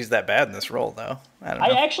don't think she's that bad in this role, though. I don't know.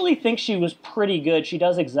 I actually think she was pretty good. She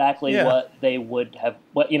does exactly what they would have,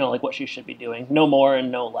 what she should be doing. No more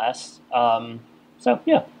and no less. So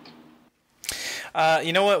yeah.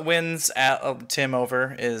 You know what wins Tim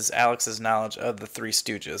over is Alex's knowledge of the Three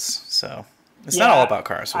Stooges. So it's not all about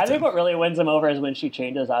cars. I think what really wins him over is when she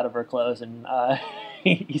changes out of her clothes and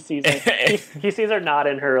he sees her. he sees her not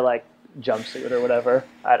in her like jumpsuit or whatever.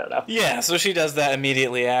 I don't know. Yeah, so she does that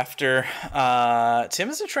immediately after. Tim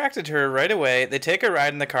is attracted to her right away. They take a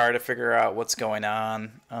ride in the car to figure out what's going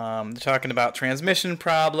on. They're talking about transmission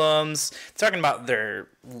problems. They're talking about their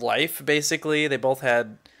life, basically. They both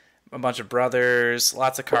had a bunch of brothers,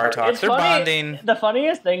 lots of car talk. They're bonding. The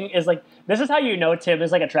funniest thing is, like, this is how you know Tim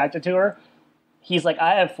is, like, attracted to her. He's like,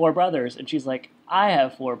 I have 4 brothers. And she's like, I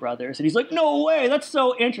have 4 brothers. And he's like, no way, that's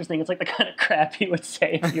so interesting. It's like the kind of crap you would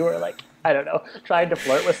say if you were like, I don't know, trying to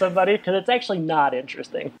flirt with somebody, because it's actually not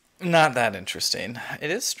interesting. Not that interesting. It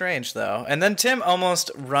is strange, though. And then Tim almost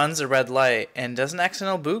runs a red light and does an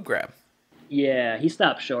accidental boob grab. Yeah, he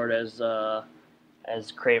stopped short as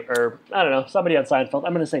Kramer, I don't know, somebody on Seinfeld,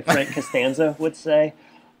 I'm going to say Frank Costanza would say.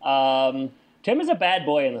 Tim is a bad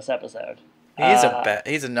boy in this episode.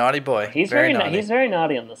 He's a naughty boy. He's very naughty. He's very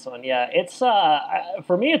naughty in this one. Yeah, it's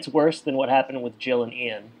for me, it's worse than what happened with Jill and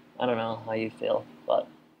Ian. I don't know how you feel, but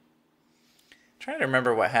I'm trying to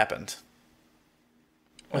remember what happened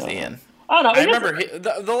with Ian. I don't know. I remember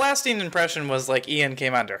the lasting impression was like Ian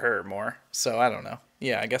came on to her more. So I don't know.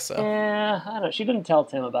 Yeah, I guess so. Yeah, I don't know. She didn't tell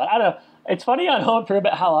Tim about it. I don't know. It's funny on Home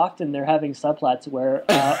Improvement how often they're having subplots where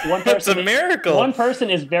one person it's a miracle. One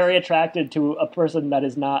person is very attracted to a person that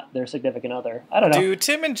is not their significant other. I don't know. Do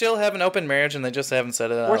Tim and Jill have an open marriage and they just haven't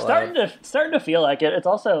said it out loud? We're starting to feel like it. It's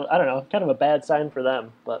also, I don't know, kind of a bad sign for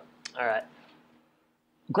them. But all right.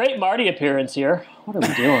 Great Marty appearance here. What are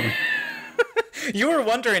we doing? You were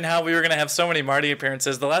wondering how we were going to have so many Marty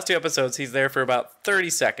appearances. The last 2 episodes, he's there for about 30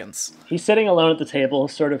 seconds. He's sitting alone at the table,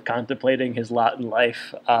 sort of contemplating his lot in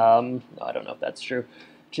life. I don't know if that's true.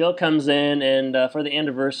 Jill comes in, and for the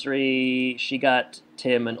anniversary, she got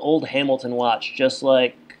Tim an old Hamilton watch, just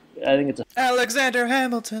like, I think it's a Alexander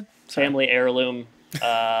Hamilton. family heirloom.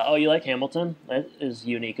 Oh, you like Hamilton? That is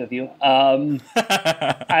unique of you.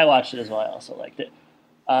 I watched it as well. I also liked it.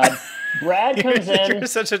 Brad comes in. You're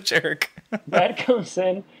such a jerk. Brad comes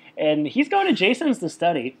in, and he's going to Jason's The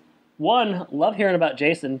Study. One, love hearing about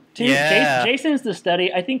Jason. Two, Yeah. Jason's The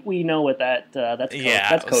Study. I think we know what that's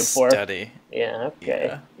code for. Study. Yeah,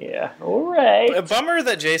 okay. Yeah. All right. A bummer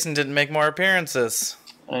that Jason didn't make more appearances.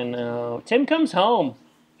 I know. Tim comes home.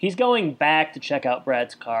 He's going back to check out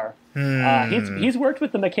Brad's car. He's worked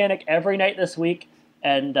with the mechanic every night this week,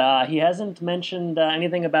 and he hasn't mentioned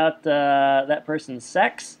anything about that person's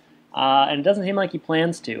sex, and it doesn't seem like he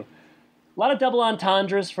plans to. A lot of double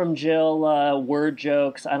entendres from Jill, word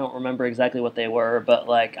jokes. I don't remember exactly what they were, but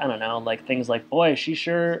like, I don't know, like things like, boy, she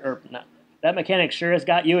sure, or not, that mechanic sure has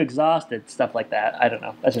got you exhausted, stuff like that. I don't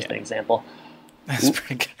know. That's just an example. That's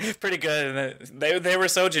pretty good. And they were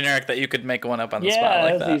so generic that you could make one up on the spot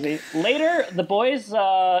like that. Yeah, that's easy. Later, the boys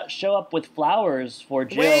show up with flowers for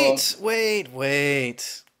Jill.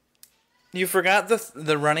 Wait. You forgot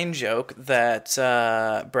the running joke that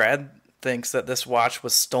Brad thinks that this watch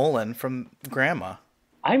was stolen from Grandma.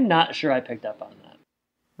 I'm not sure I picked up on that.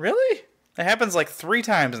 Really? It happens like 3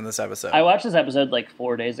 times in this episode. I watched this episode like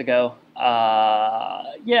 4 days ago.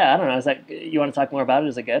 Yeah, I don't know. Is that, you want to talk more about it?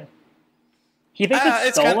 Is it good? He thinks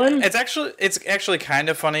it's stolen? It's actually kind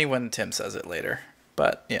of funny when Tim says it later.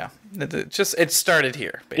 But yeah, it started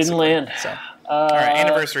here, basically. Didn't land. So. All right,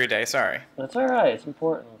 anniversary day, sorry. That's all right. It's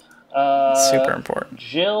important. Super important.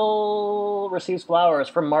 Jill receives flowers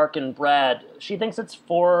from Mark and Brad. She thinks it's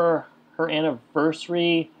for her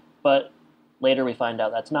anniversary, but later we find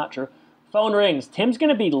out that's not true. Phone rings. Tim's going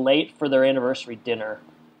to be late for their anniversary dinner.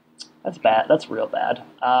 That's bad. That's real bad.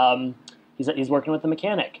 He's working with the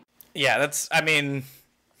mechanic. Yeah,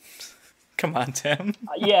 come on, Tim.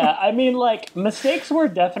 Yeah, I mean, like, mistakes were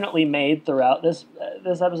definitely made throughout this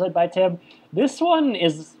episode by Tim. This one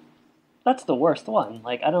that's the worst one.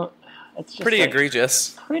 Like, it's just pretty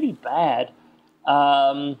egregious. Pretty bad.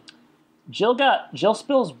 Jill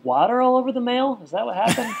spills water all over the mail. Is that what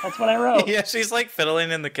happened? That's what I wrote. Yeah, she's like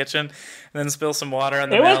fiddling in the kitchen and then spills some water on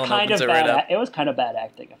the mail and opens it right up. It was kind of bad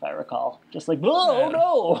acting, if I recall. Just like, oh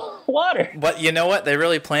no, water. But you know what? They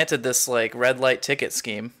really planted this like red light ticket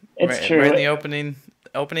scheme. It's true. Right in the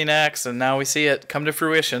opening acts, and now we see it come to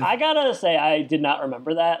fruition. I gotta say, I did not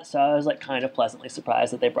remember that, so I was like kind of pleasantly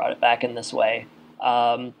surprised that they brought it back in this way.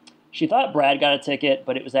 She thought Brad got a ticket,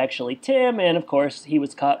 but it was actually Tim, and of course, he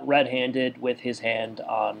was caught red-handed with his hand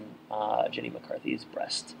on Jenny McCarthy's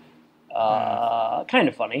breast. Kind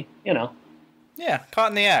of funny, you know. Yeah,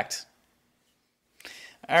 caught in the act.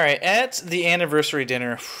 All right, at the anniversary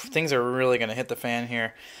dinner, things are really going to hit the fan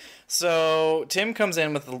here. So Tim comes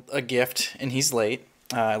in with a gift, and he's late.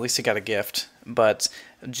 At least he got a gift. But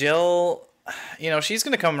Jill, she's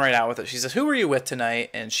going to come right out with it. She says, "Who were you with tonight?"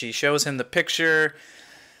 And she shows him the picture.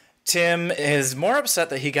 Tim is more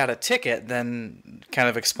upset that he got a ticket than kind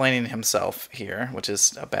of explaining himself here, which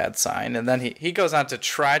is a bad sign. And then he goes on to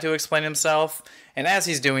try to explain himself. And as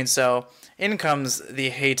he's doing so, in comes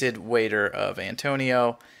the hated waiter of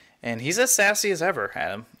Antonio. And he's as sassy as ever,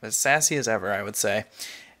 Adam. As sassy as ever, I would say.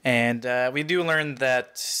 And we do learn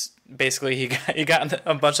that basically he got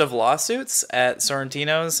a bunch of lawsuits at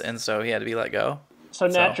Sorrentino's, and so he had to be let go. So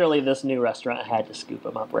naturally, this new restaurant had to scoop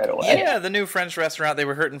him up right away. Yeah, the new French restaurant, they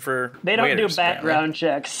were hurting for They don't waiters, do background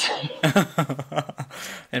checks.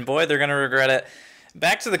 And boy, they're going to regret it.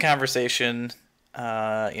 Back to the conversation.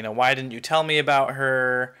 Why didn't you tell me about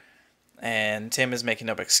her? And Tim is making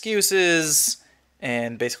up excuses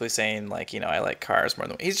and basically saying, like, I like cars more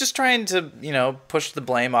than... He's just trying to, push the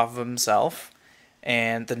blame off of himself.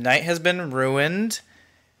 And the night has been ruined.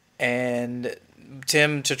 And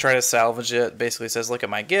Tim, to try to salvage it, basically says, "Look at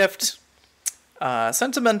my gift."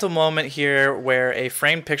 Sentimental moment here where a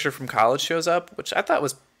framed picture from college shows up, which I thought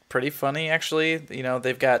was pretty funny, actually.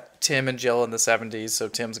 They've got Tim and Jill in the 70s, so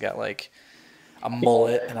Tim's got, like, a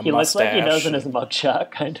mullet and a mustache. He looks like he does in his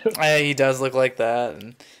mugshot, kind of. He does look like that,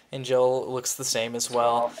 and Jill looks the same as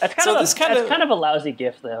well. That's kind of a lousy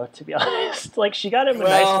gift, though, to be honest. Like, she got him a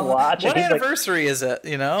nice watch. What anniversary is it,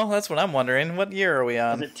 That's what I'm wondering. What year are we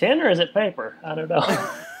on? Is it tin or is it paper? I don't know.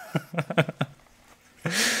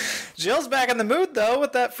 Jill's back in the mood, though,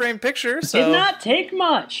 with that framed picture. So. Did not take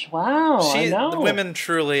much. Wow, I know. Women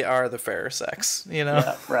truly are the fairer sex,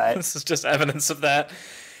 Yeah, right. This is just evidence of that.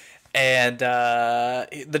 And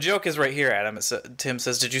the joke is right here, Adam. Tim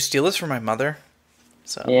says, "Did you steal this from my mother?"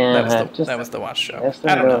 So Yeah, that was the watch show.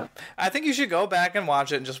 I don't know. I think you should go back and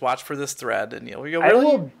watch it and just watch for this thread, and you'll really. I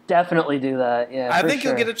will definitely do that. Yeah, I think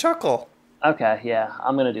you'll get a chuckle. Okay, yeah,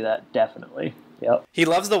 I'm gonna do that definitely. Yep. He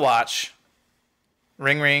loves the watch.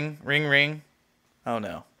 Ring, ring, ring, ring. Oh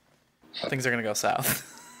no, things are gonna go south.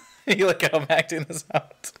 You look how I'm acting this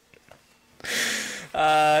out.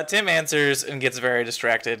 Tim answers and gets very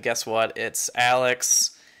distracted. Guess what? It's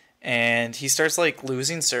Alex. And he starts, like,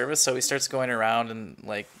 losing service, so he starts going around and,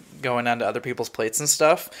 like, going onto other people's plates and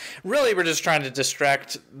stuff. Really, we're just trying to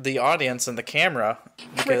distract the audience and the camera.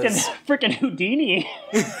 Frickin' Houdini.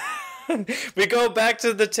 We go back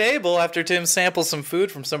to the table after Tim samples some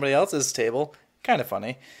food from somebody else's table. Kind of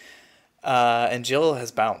funny. And Jill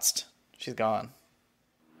has bounced. She's gone.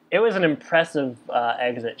 It was an impressive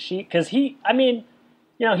exit.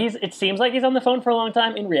 It seems like he's on the phone for a long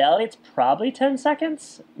time. In reality, it's probably 10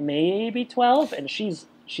 seconds, maybe 12, and she's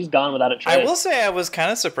gone without a trace. I will say I was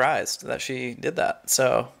kind of surprised that she did that.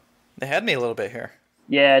 So they had me a little bit here.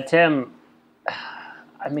 Yeah, Tim,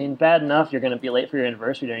 I mean, bad enough you're going to be late for your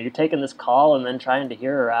anniversary dinner. You're taking this call and then trying to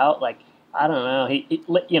hear her out. Like, I don't know. He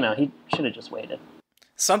should have just waited.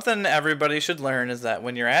 Something everybody should learn is that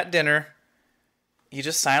when you're at dinner, you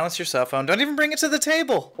just silence your cell phone. Don't even bring it to the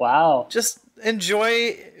table. Wow. Just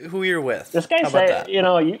enjoy who you're with. This guy said,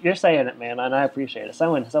 you're saying it, man, and I appreciate it.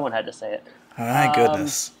 Someone had to say it. My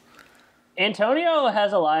goodness. Antonio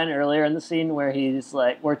has a line earlier in the scene where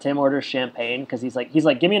where Tim orders champagne because he's like,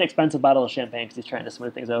 give me an expensive bottle of champagne because he's trying to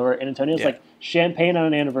smooth things over. And Antonio's like, champagne on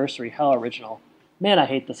an anniversary, how original. Man, I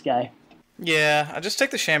hate this guy. Yeah, I just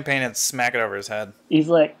take the champagne and smack it over his head. He's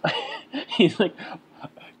like,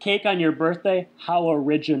 cake on your birthday? How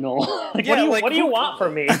original. What do you want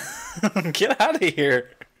from me? Get out of here.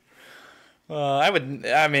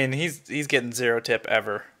 He's getting 0 tip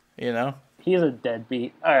ever, you know? He's a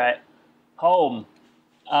deadbeat. All right. Home.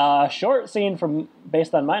 Short scene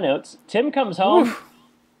based on my notes. Tim comes home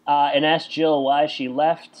and asks Jill why she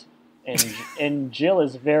left, and Jill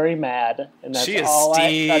is very mad. And that's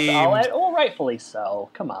rightfully so.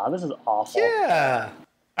 Come on, this is awful. Yeah.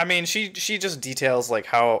 I mean, she just details, like,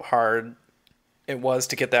 how hard it was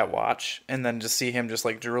to get that watch, and then just see him just,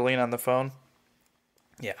 like, drooling on the phone.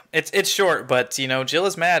 Yeah, it's short, but, Jill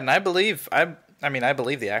is mad, and I believe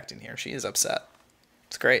the acting here. She is upset.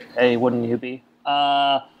 It's great. Hey, wouldn't you be?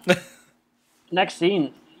 Next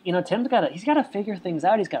scene, Tim's he's got to figure things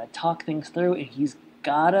out. He's got to talk things through, and he's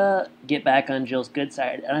got to get back on Jill's good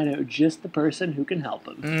side, and I know just the person who can help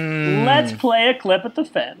him. Let's play a clip at the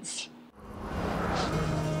fence.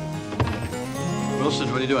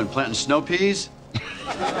 Wilson, what are you doing, planting snow peas?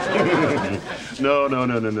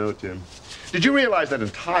 No, Tim. Did you realize that in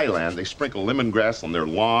Thailand they sprinkle lemongrass on their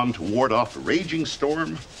lawn to ward off a raging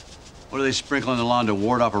storm? What do they sprinkle on the lawn to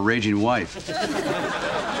ward off a raging wife?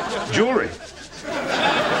 Jewelry.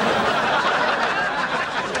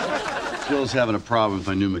 Jill's having a problem with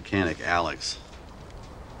my new mechanic, Alex.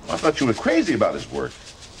 I thought you were crazy about his work.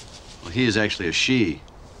 Well, he is actually a she.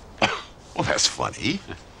 Well, that's funny.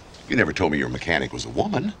 You never told me your mechanic was a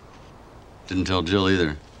woman. Didn't tell Jill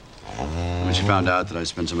either. When she found out that I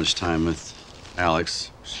spent so much time with Alex,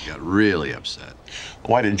 she got really upset.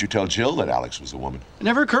 Why didn't you tell Jill that Alex was a woman? It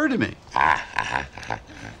never occurred to me. And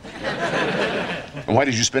why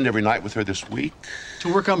did you spend every night with her this week?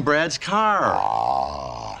 To work on Brad's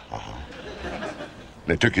car.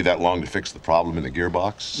 And it took you that long to fix the problem in the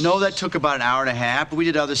gearbox? No, that took about an hour and a half, but we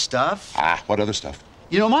did other stuff. What other stuff?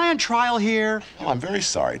 Am I on trial here? Oh, I'm very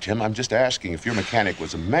sorry, Tim. I'm just asking, if your mechanic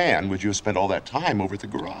was a man, would you have spent all that time over at the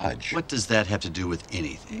garage? What does that have to do with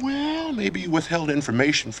anything? Well, maybe you withheld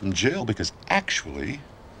information from Jill because actually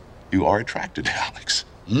you are attracted to Alex.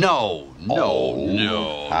 No.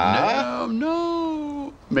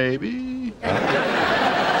 Maybe.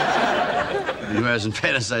 Who hasn't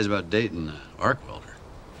fantasized about dating an arc welder?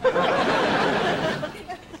 I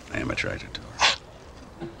am attracted to her.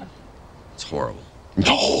 It's horrible.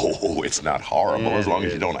 No, it's not horrible as long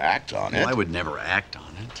as you don't act on it. Well, I would never act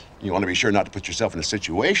on it. You want to be sure not to put yourself in a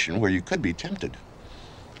situation where you could be tempted.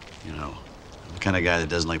 I'm the kind of guy that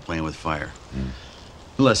doesn't like playing with fire.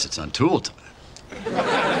 Unless it's on tool time.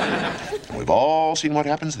 And we've all seen what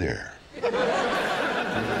happens there.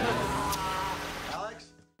 Alex?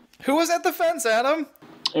 Who was at the fence, Adam?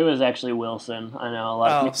 It was actually Wilson. I know a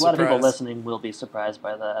lot of people listening will be surprised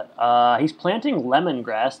by that. He's planting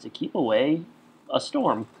lemongrass to keep away a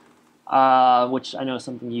storm, which I know is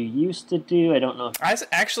something you used to do. I don't know. I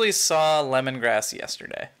actually saw lemongrass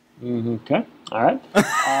yesterday. Okay. All right.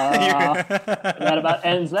 That about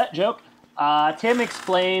ends that joke. Tim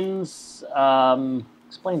explains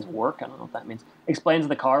explains work. I don't know what that means. Explains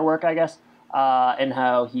the car work, I guess, and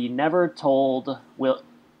how he never told Will.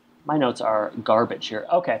 My notes are garbage here.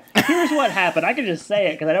 Okay, here's what happened. I can just say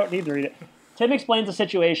it because I don't need to read it. Tim explains the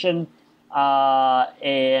situation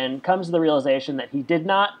and comes to the realization that he did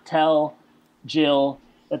not tell Jill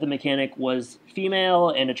that the mechanic was female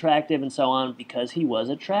and attractive and so on because he was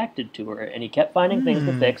attracted to her. And he kept finding things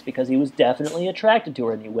to fix because he was definitely attracted to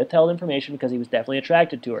her. And he withheld information because he was definitely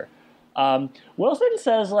attracted to her. Wilson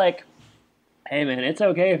says, like, hey, man, it's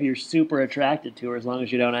okay if you're super attracted to her as long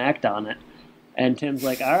as you don't act on it. And Tim's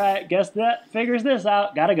like, all right, guess that figures this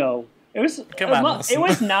out. Gotta go. It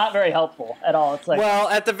was not very helpful at all. It's like, well,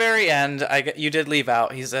 at the very end, you did leave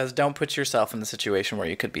out. He says, "Don't put yourself in the situation where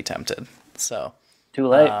you could be tempted." So too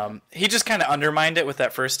late. He just kind of undermined it with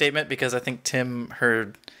that first statement because I think Tim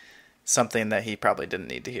heard something that he probably didn't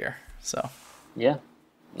need to hear. So yeah,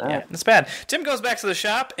 yeah, it's bad. Tim goes back to the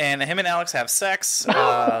shop, and him and Alex have sex.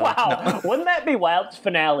 Wow, wouldn't that be Wild's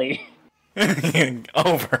finale?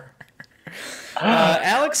 Over.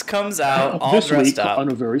 Alex comes out all dressed up on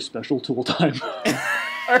a very special tool time.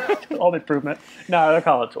 Home Improvement. No, they're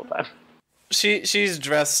calling it tool time. She's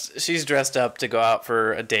dressed up to go out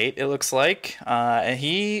for a date, it looks like.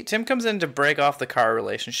 And Tim comes in to break off the car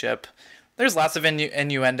relationship. There's lots of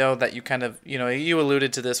innuendo that you kind of, you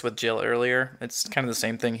alluded to this with Jill earlier. It's kind of the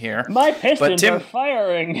same thing here. My pistons are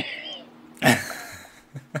firing.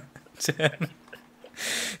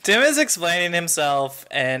 Tim is explaining himself,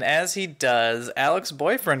 and as he does, Alex's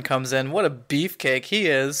boyfriend comes in. What a beefcake he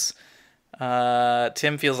is.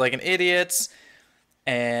 Tim feels like an idiot,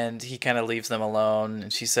 and he kind of leaves them alone.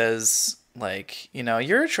 And she says, like,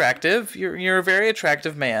 you're attractive. You're a very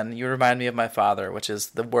attractive man. You remind me of my father, which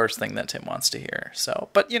is the worst thing that Tim wants to hear. So,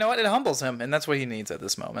 but you know what? It humbles him, and that's what he needs at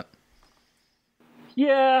this moment.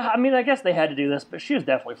 Yeah, I mean, I guess they had to do this, but she was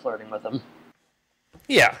definitely flirting with him.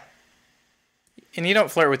 Yeah. And you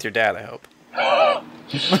don't flirt with your dad, I hope.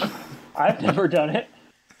 I've never done it.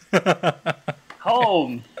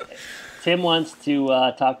 Home. Tim wants to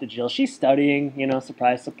talk to Jill. She's studying,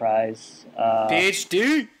 surprise, surprise.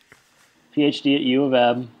 PhD? PhD at U of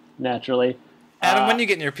M, naturally. Adam, when are you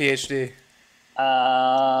getting your PhD?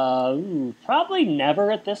 Probably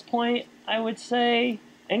never at this point, I would say.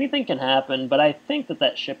 Anything can happen, but I think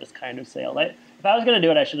that ship has kind of sailed. If I was going to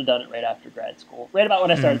do it, I should have done it right after grad school. Right about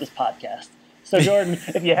when I started this podcast. So, Jordan,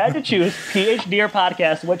 if you had to choose PhD or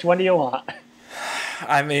podcast, which one do you want?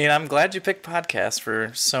 I mean, I'm glad you picked podcast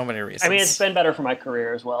for so many reasons. I mean, it's been better for my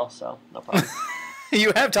career as well, so no problem.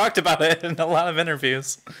 You have talked about it in a lot of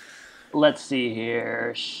interviews. Let's see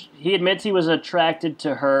here. He admits he was attracted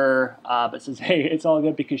to her, but says, hey, it's all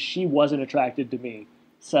good because she wasn't attracted to me.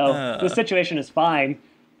 So the situation is fine.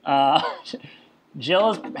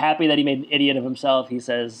 Jill is happy that he made an idiot of himself. He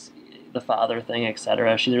says the father thing,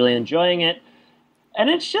 etc. She's really enjoying it. And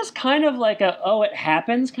it's just kind of like it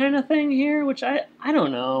happens kind of thing here, which I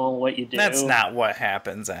don't know what you do. That's not what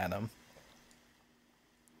happens, Adam.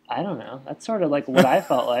 I don't know. That's sort of like what I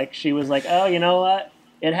felt like. She was like, oh, you know what?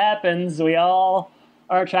 It happens. We all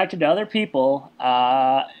are attracted to other people.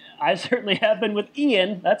 I certainly have been with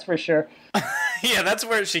Ian, that's for sure. Yeah, that's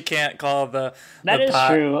where she can't call the That is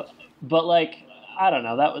pot. true. But, I don't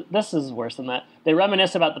know. This is worse than that. They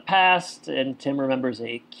reminisce about the past, and Tim remembers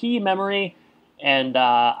a key memory. And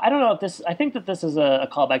I don't know if this. I think that this is a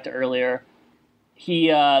callback to earlier.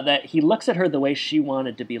 That he looks at her the way she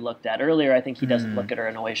wanted to be looked at. Earlier, I think he doesn't look at her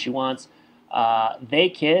in a way she wants. They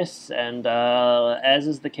kiss, and as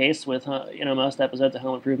is the case with most episodes of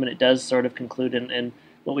Home Improvement, it does sort of conclude in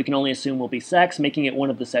what we can only assume will be sex, making it one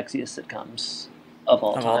of the sexiest sitcoms of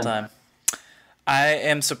all time. I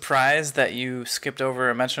am surprised that you skipped over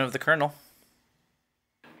a mention of the Colonel.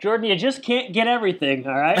 Jordan, you just can't get everything,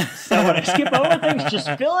 all right? So when I skip over things, just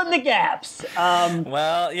fill in the gaps.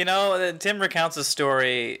 Well, Tim recounts a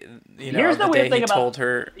story, here's the weird thing about, told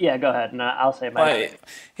her... Yeah, go ahead, and I'll say my...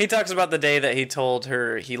 He talks about the day that he told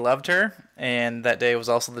her he loved her, and that day was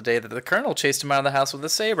also the day that the Colonel chased him out of the house with a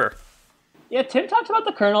saber. Yeah, Tim talks about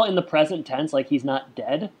the Colonel in the present tense like he's not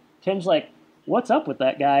dead. Tim's like, what's up with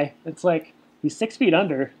that guy? It's like, he's 6 feet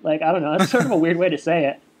under. I don't know, that's sort of a weird way to say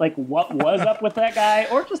it. Like, what was up with that guy?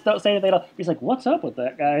 Or just don't say anything at all. He's like, what's up with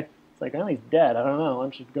that guy? It's like, well, he's dead. I don't know. Why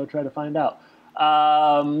don't you go try to find out?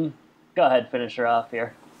 Go ahead, finish her off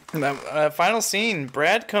here. Final scene.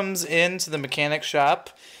 Brad comes into the mechanic shop.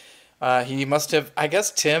 He must have, I guess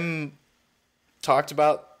Tim talked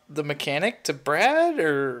about the mechanic to Brad,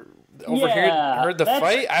 or heard the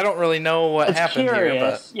fight. I don't really know what happened curious.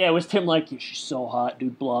 here, but yeah, it was Tim like, she's so hot,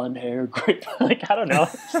 dude, blonde hair, great. Like, I don't know,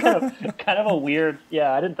 it's kind of a weird.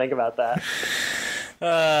 Yeah, I didn't think about that.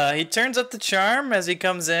 he turns up the charm as he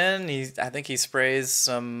comes in. I think he sprays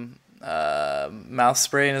some mouth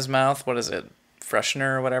spray in his mouth. What is it?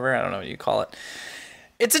 Freshener or whatever. I don't know what you call it.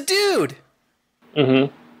 It's a dude.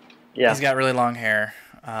 Mm-hmm. Yeah. He's got really long hair.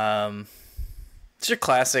 It's your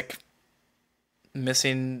classic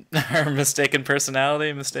missing or mistaken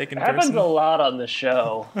personality, mistaken person. Happens a lot on the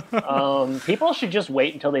show. People should just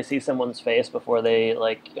wait until they see someone's face before they,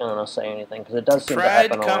 like, I don't know, say anything, because it does seem to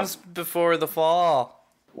happen a lot. Pride comes before the fall.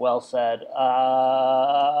 Well said.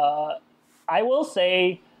 I will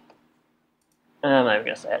say, I'm not even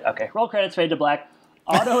going to say it. Okay, roll credits, fade to black.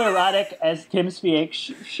 Autoerotic as Tim's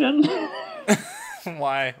fiction.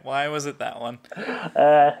 Why? Why was it that one?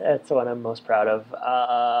 That's the one I'm most proud of.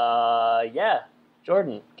 Yeah.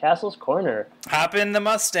 Jordan, Castle's Corner. Hop in the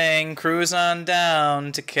Mustang, cruise on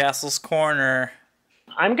down to Castle's Corner.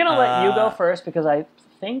 I'm going to let you go first because I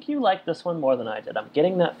think you liked this one more than I did. I'm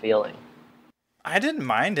getting that feeling. I didn't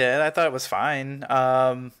mind it. I thought it was fine.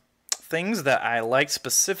 Things that I liked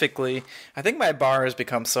specifically, I think my bar has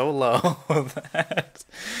become so low that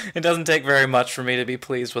it doesn't take very much for me to be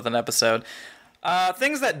pleased with an episode.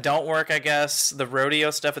 Things that don't work, I guess, the rodeo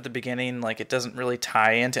stuff at the beginning, like, it doesn't really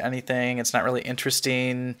tie into anything. It's not really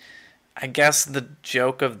interesting. I guess the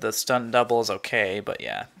joke of the stunt double is okay, but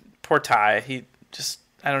yeah, poor Ty. He just,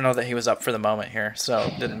 I don't know that he was up for the moment here, so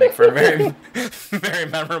it didn't make for a very, very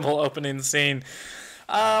memorable opening scene.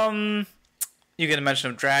 You get a mention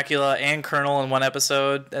of Dracula and Colonel in one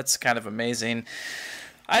episode. That's kind of amazing.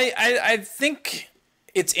 I think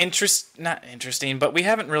it's not interesting, but we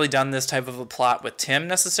haven't really done this type of a plot with Tim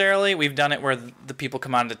necessarily. We've done it where the people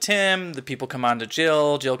come on to Tim, the people come on to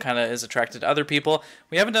Jill. Jill kind of is attracted to other people.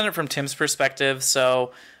 We haven't done it from Tim's perspective,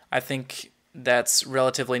 so I think that's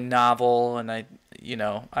relatively novel. And I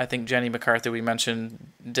think Jenny McCarthy, we mentioned,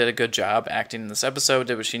 did a good job acting in this episode,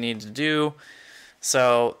 did what she needed to do.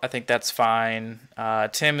 So I think that's fine.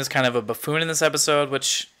 Tim is kind of a buffoon in this episode,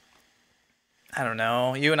 which, I don't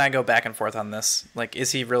know. You and I go back and forth on this. Like,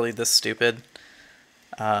 is he really this stupid?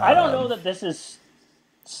 I don't know that this is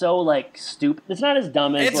so, like, stupid. It's not as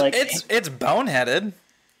dumb as, It's boneheaded.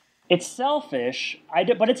 It's selfish.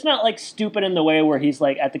 But it's not, like, stupid in the way where he's,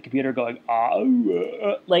 like, at the computer going,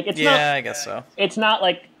 like, it's not. Yeah, I guess so. It's not,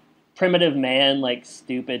 like, primitive man, like,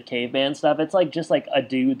 stupid caveman stuff. It's, like, just, like, a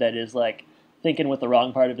dude that is, like, thinking with the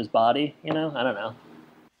wrong part of his body, I don't know.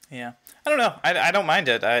 Yeah. I don't know. I don't mind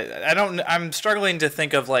it. I'm struggling to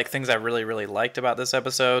think of, like, things I really, really liked about this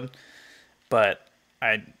episode, but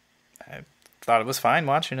I thought it was fine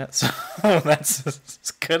watching it, so that's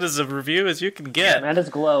as good as a review as you can get. Yeah, that is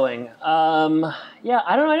glowing. Yeah,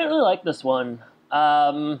 I don't know. I didn't really like this one.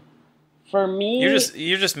 For me...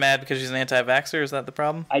 You're just mad because she's an anti-vaxxer? Is that the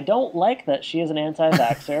problem? I don't like that she is an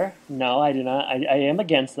anti-vaxxer. No, I do not. I am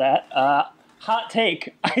against that. Hot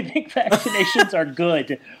take. I think vaccinations are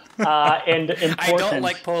good and important. I don't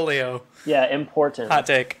like polio. Yeah, important. Hot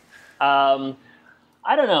take. I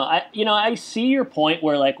don't know. I see your point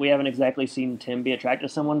where, like, we haven't exactly seen Tim be attracted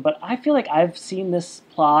to someone, but I feel like I've seen this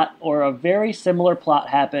plot or a very similar plot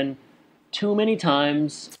happen too many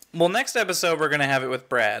times. Well, next episode we're going to have it with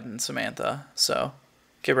Brad and Samantha, so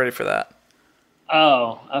get ready for that.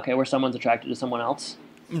 Oh, okay, where someone's attracted to someone else?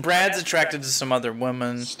 Brad's attracted to some other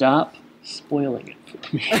woman. Stop spoiling it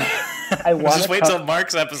for me. I want just wait till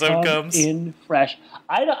Mark's episode comes in fresh.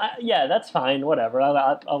 Yeah, that's fine. Whatever.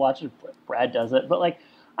 I'll watch it if Brad does it. But, like,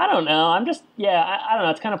 I don't know. I'm just, I don't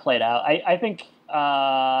know. It's kind of played out. I think,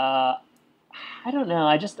 I don't know.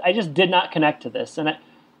 I just did not connect to this. And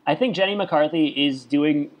I think Jenny McCarthy is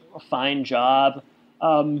doing a fine job.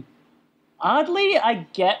 Oddly,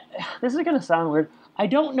 this is going to sound weird. I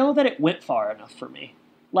don't know that it went far enough for me.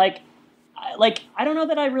 Like, I don't know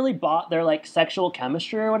that I really bought their, like, sexual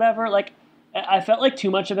chemistry or whatever. Like, I felt like too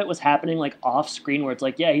much of it was happening, like, off screen where it's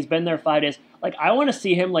like, yeah, he's been there 5 days. Like, I want to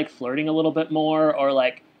see him, like, flirting a little bit more or,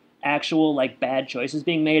 like, actual, like, bad choices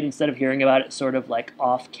being made instead of hearing about it sort of, like,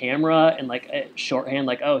 off camera and, like, shorthand,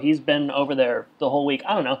 like, oh, he's been over there the whole week.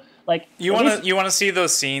 I don't know. Like, you want to see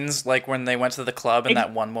those scenes, like, when they went to the club and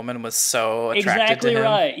that one woman was so attracted to him. Exactly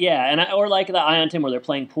right, yeah. Or, like, the Eye on Tim where they're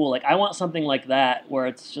playing pool. Like, I want something like that where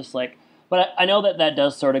it's just, like... But I know that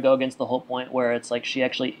does sort of go against the whole point where it's like she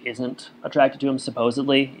actually isn't attracted to him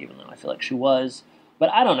supposedly, even though I feel like she was.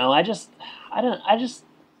 But I don't know. I just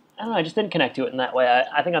didn't connect to it in that way.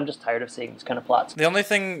 I think I'm just tired of seeing these kind of plots. The only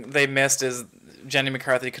thing they missed is Jenny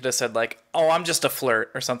McCarthy could have said, like, "Oh, I'm just a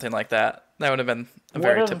flirt" or something like that. That would have been a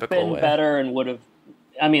very typical way. Would have been better and would have.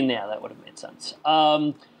 I mean, yeah, that would have made sense.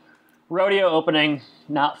 Rodeo opening,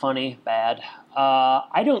 not funny, bad.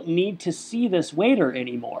 I don't need to see this waiter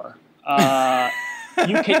anymore.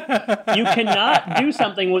 You cannot do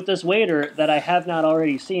something with this waiter that I have not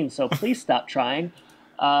already seen, so please stop trying.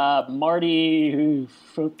 Marty,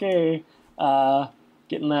 okay,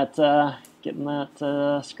 getting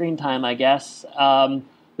that screen time, I guess.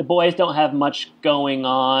 The boys don't have much going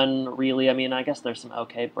on, really. I mean, I guess there's some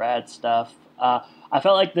okay Brad stuff. I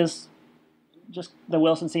felt like the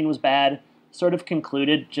Wilson scene was bad, sort of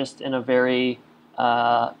concluded just in a very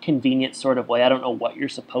convenient sort of way. I don't know what you're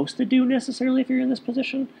supposed to do necessarily if you're in this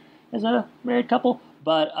position as a married couple,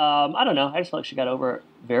 but I don't know. I just felt like she got over it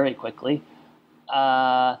very quickly.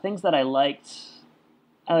 Things that I liked,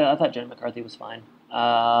 I thought Jen McCarthy was fine,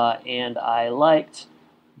 and I liked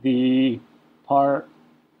the part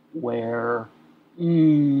where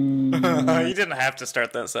you didn't have to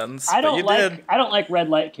start that sentence. I don't did. I don't like red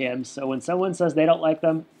light cams, so when someone says they don't like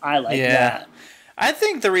them, I like that. I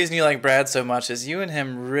think the reason you like Brad so much is you and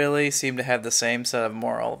him really seem to have the same set of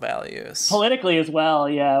moral values. Politically as well,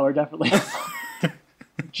 yeah, we're definitely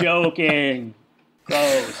joking.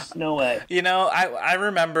 Gross. No way. You know, I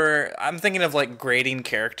remember, I'm thinking of like grading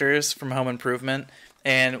characters from Home Improvement,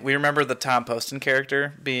 and we remember the Tom Poston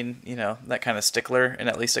character being, you know, that kind of stickler in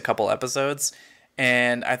at least a couple episodes.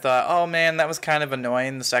 And I thought, oh man, that was kind of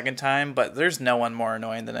annoying the second time, but there's no one more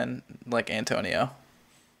annoying than like Antonio.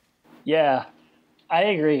 Yeah, I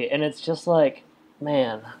agree. And it's just like,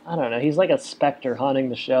 man, I don't know. He's like a specter haunting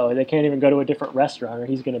the show. They can't even go to a different restaurant or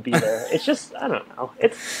he's going to be there. It's just, I don't know.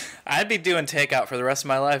 I'd be doing takeout for the rest of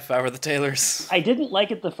my life if I were the Taylors. I didn't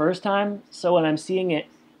like it the first time, so when I'm seeing it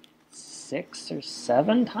 6 or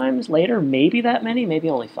 7 times later, maybe that many, maybe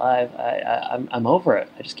only 5, I'm over it.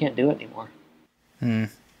 I just can't do it anymore.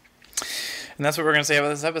 And that's what we're going to say about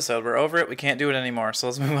this episode. We're over it. We can't do it anymore. So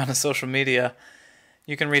let's move on to social media.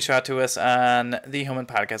 You can reach out to us on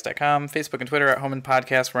thehomeandpodcast.com, Facebook and Twitter at Home and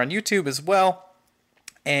Podcast. We're on YouTube as well.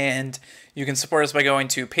 And you can support us by going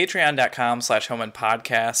to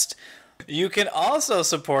patreon.com/homeandpodcast. You can also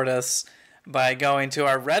support us by going to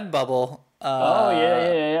our Redbubble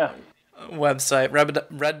website,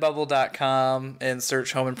 redbubble.com, and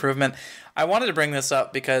search Home Improvement. I wanted to bring this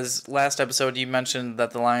up because last episode you mentioned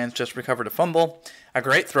that the Lions just recovered a fumble, a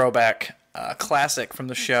great throwback, classic from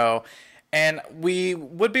the show. And we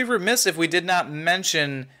would be remiss if we did not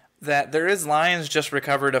mention that there is Lions just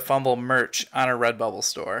recovered a fumble merch on our Redbubble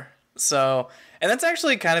store. So, and that's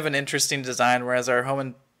actually kind of an interesting design, whereas our Home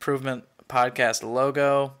Improvement podcast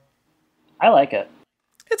logo, I like it.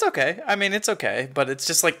 It's okay. I mean, it's okay, but it's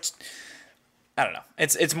just like, I don't know.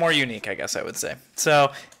 It's more unique, I guess I would say.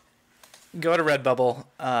 So, go to Redbubble,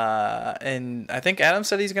 and I think Adam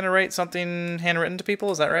said he's going to write something handwritten to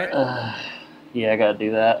people. Is that right? Yeah, I gotta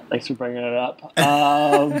do that. Thanks for bringing it up.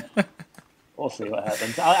 We'll see what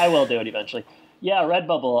happens. I will do it eventually. Yeah,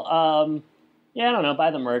 Redbubble. Yeah, I don't know.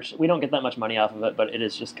 Buy the merch. We don't get that much money off of it, but it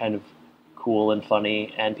is just kind of cool and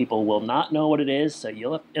funny, and people will not know what it is, so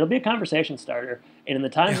it'll be a conversation starter. And in the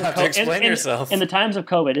times of yourself. In the times of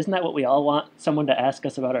COVID, isn't that what we all want? Someone to ask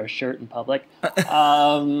us about our shirt in public.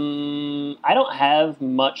 I don't have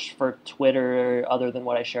much for Twitter other than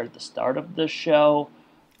what I shared at the start of the show.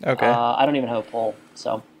 Okay. I don't even have a poll,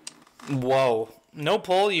 so. Whoa. No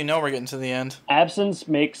poll? You know we're getting to the end. Absence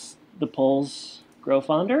makes the polls grow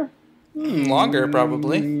fonder? Longer,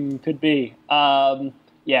 probably. Could be.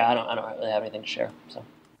 Yeah, I don't really have anything to share, so.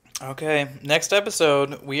 Okay. Next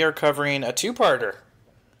episode, we are covering a 2-parter.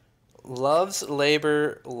 Love's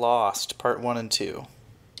Labor Lost, Part 1 and 2.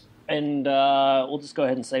 And we'll just go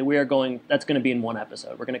ahead and say that's going to be in one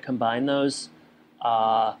episode. We're going to combine those.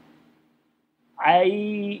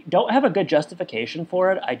 I don't have a good justification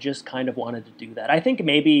for it. I just kind of wanted to do that. I think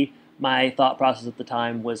maybe my thought process at the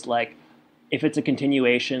time was like, if it's a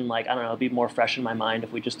continuation, like, I don't know, it'll be more fresh in my mind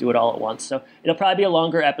if we just do it all at once. So it'll probably be a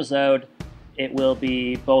longer episode. It will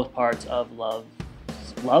be both parts of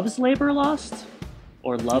Love's Labor Lost?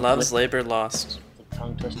 Or Love's Labor Lost. It's a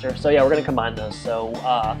tongue twister. So yeah, we're going to combine those. So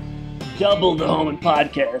double the Home and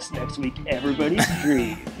Podcast next week. Everybody's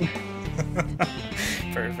dream.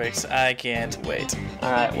 Perfect. I can't wait.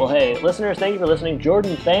 All right. Well, hey, listeners, thank you for listening.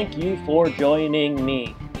 Jordan, thank you for joining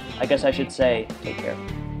me. I guess I should say, take care.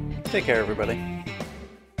 Take care, everybody.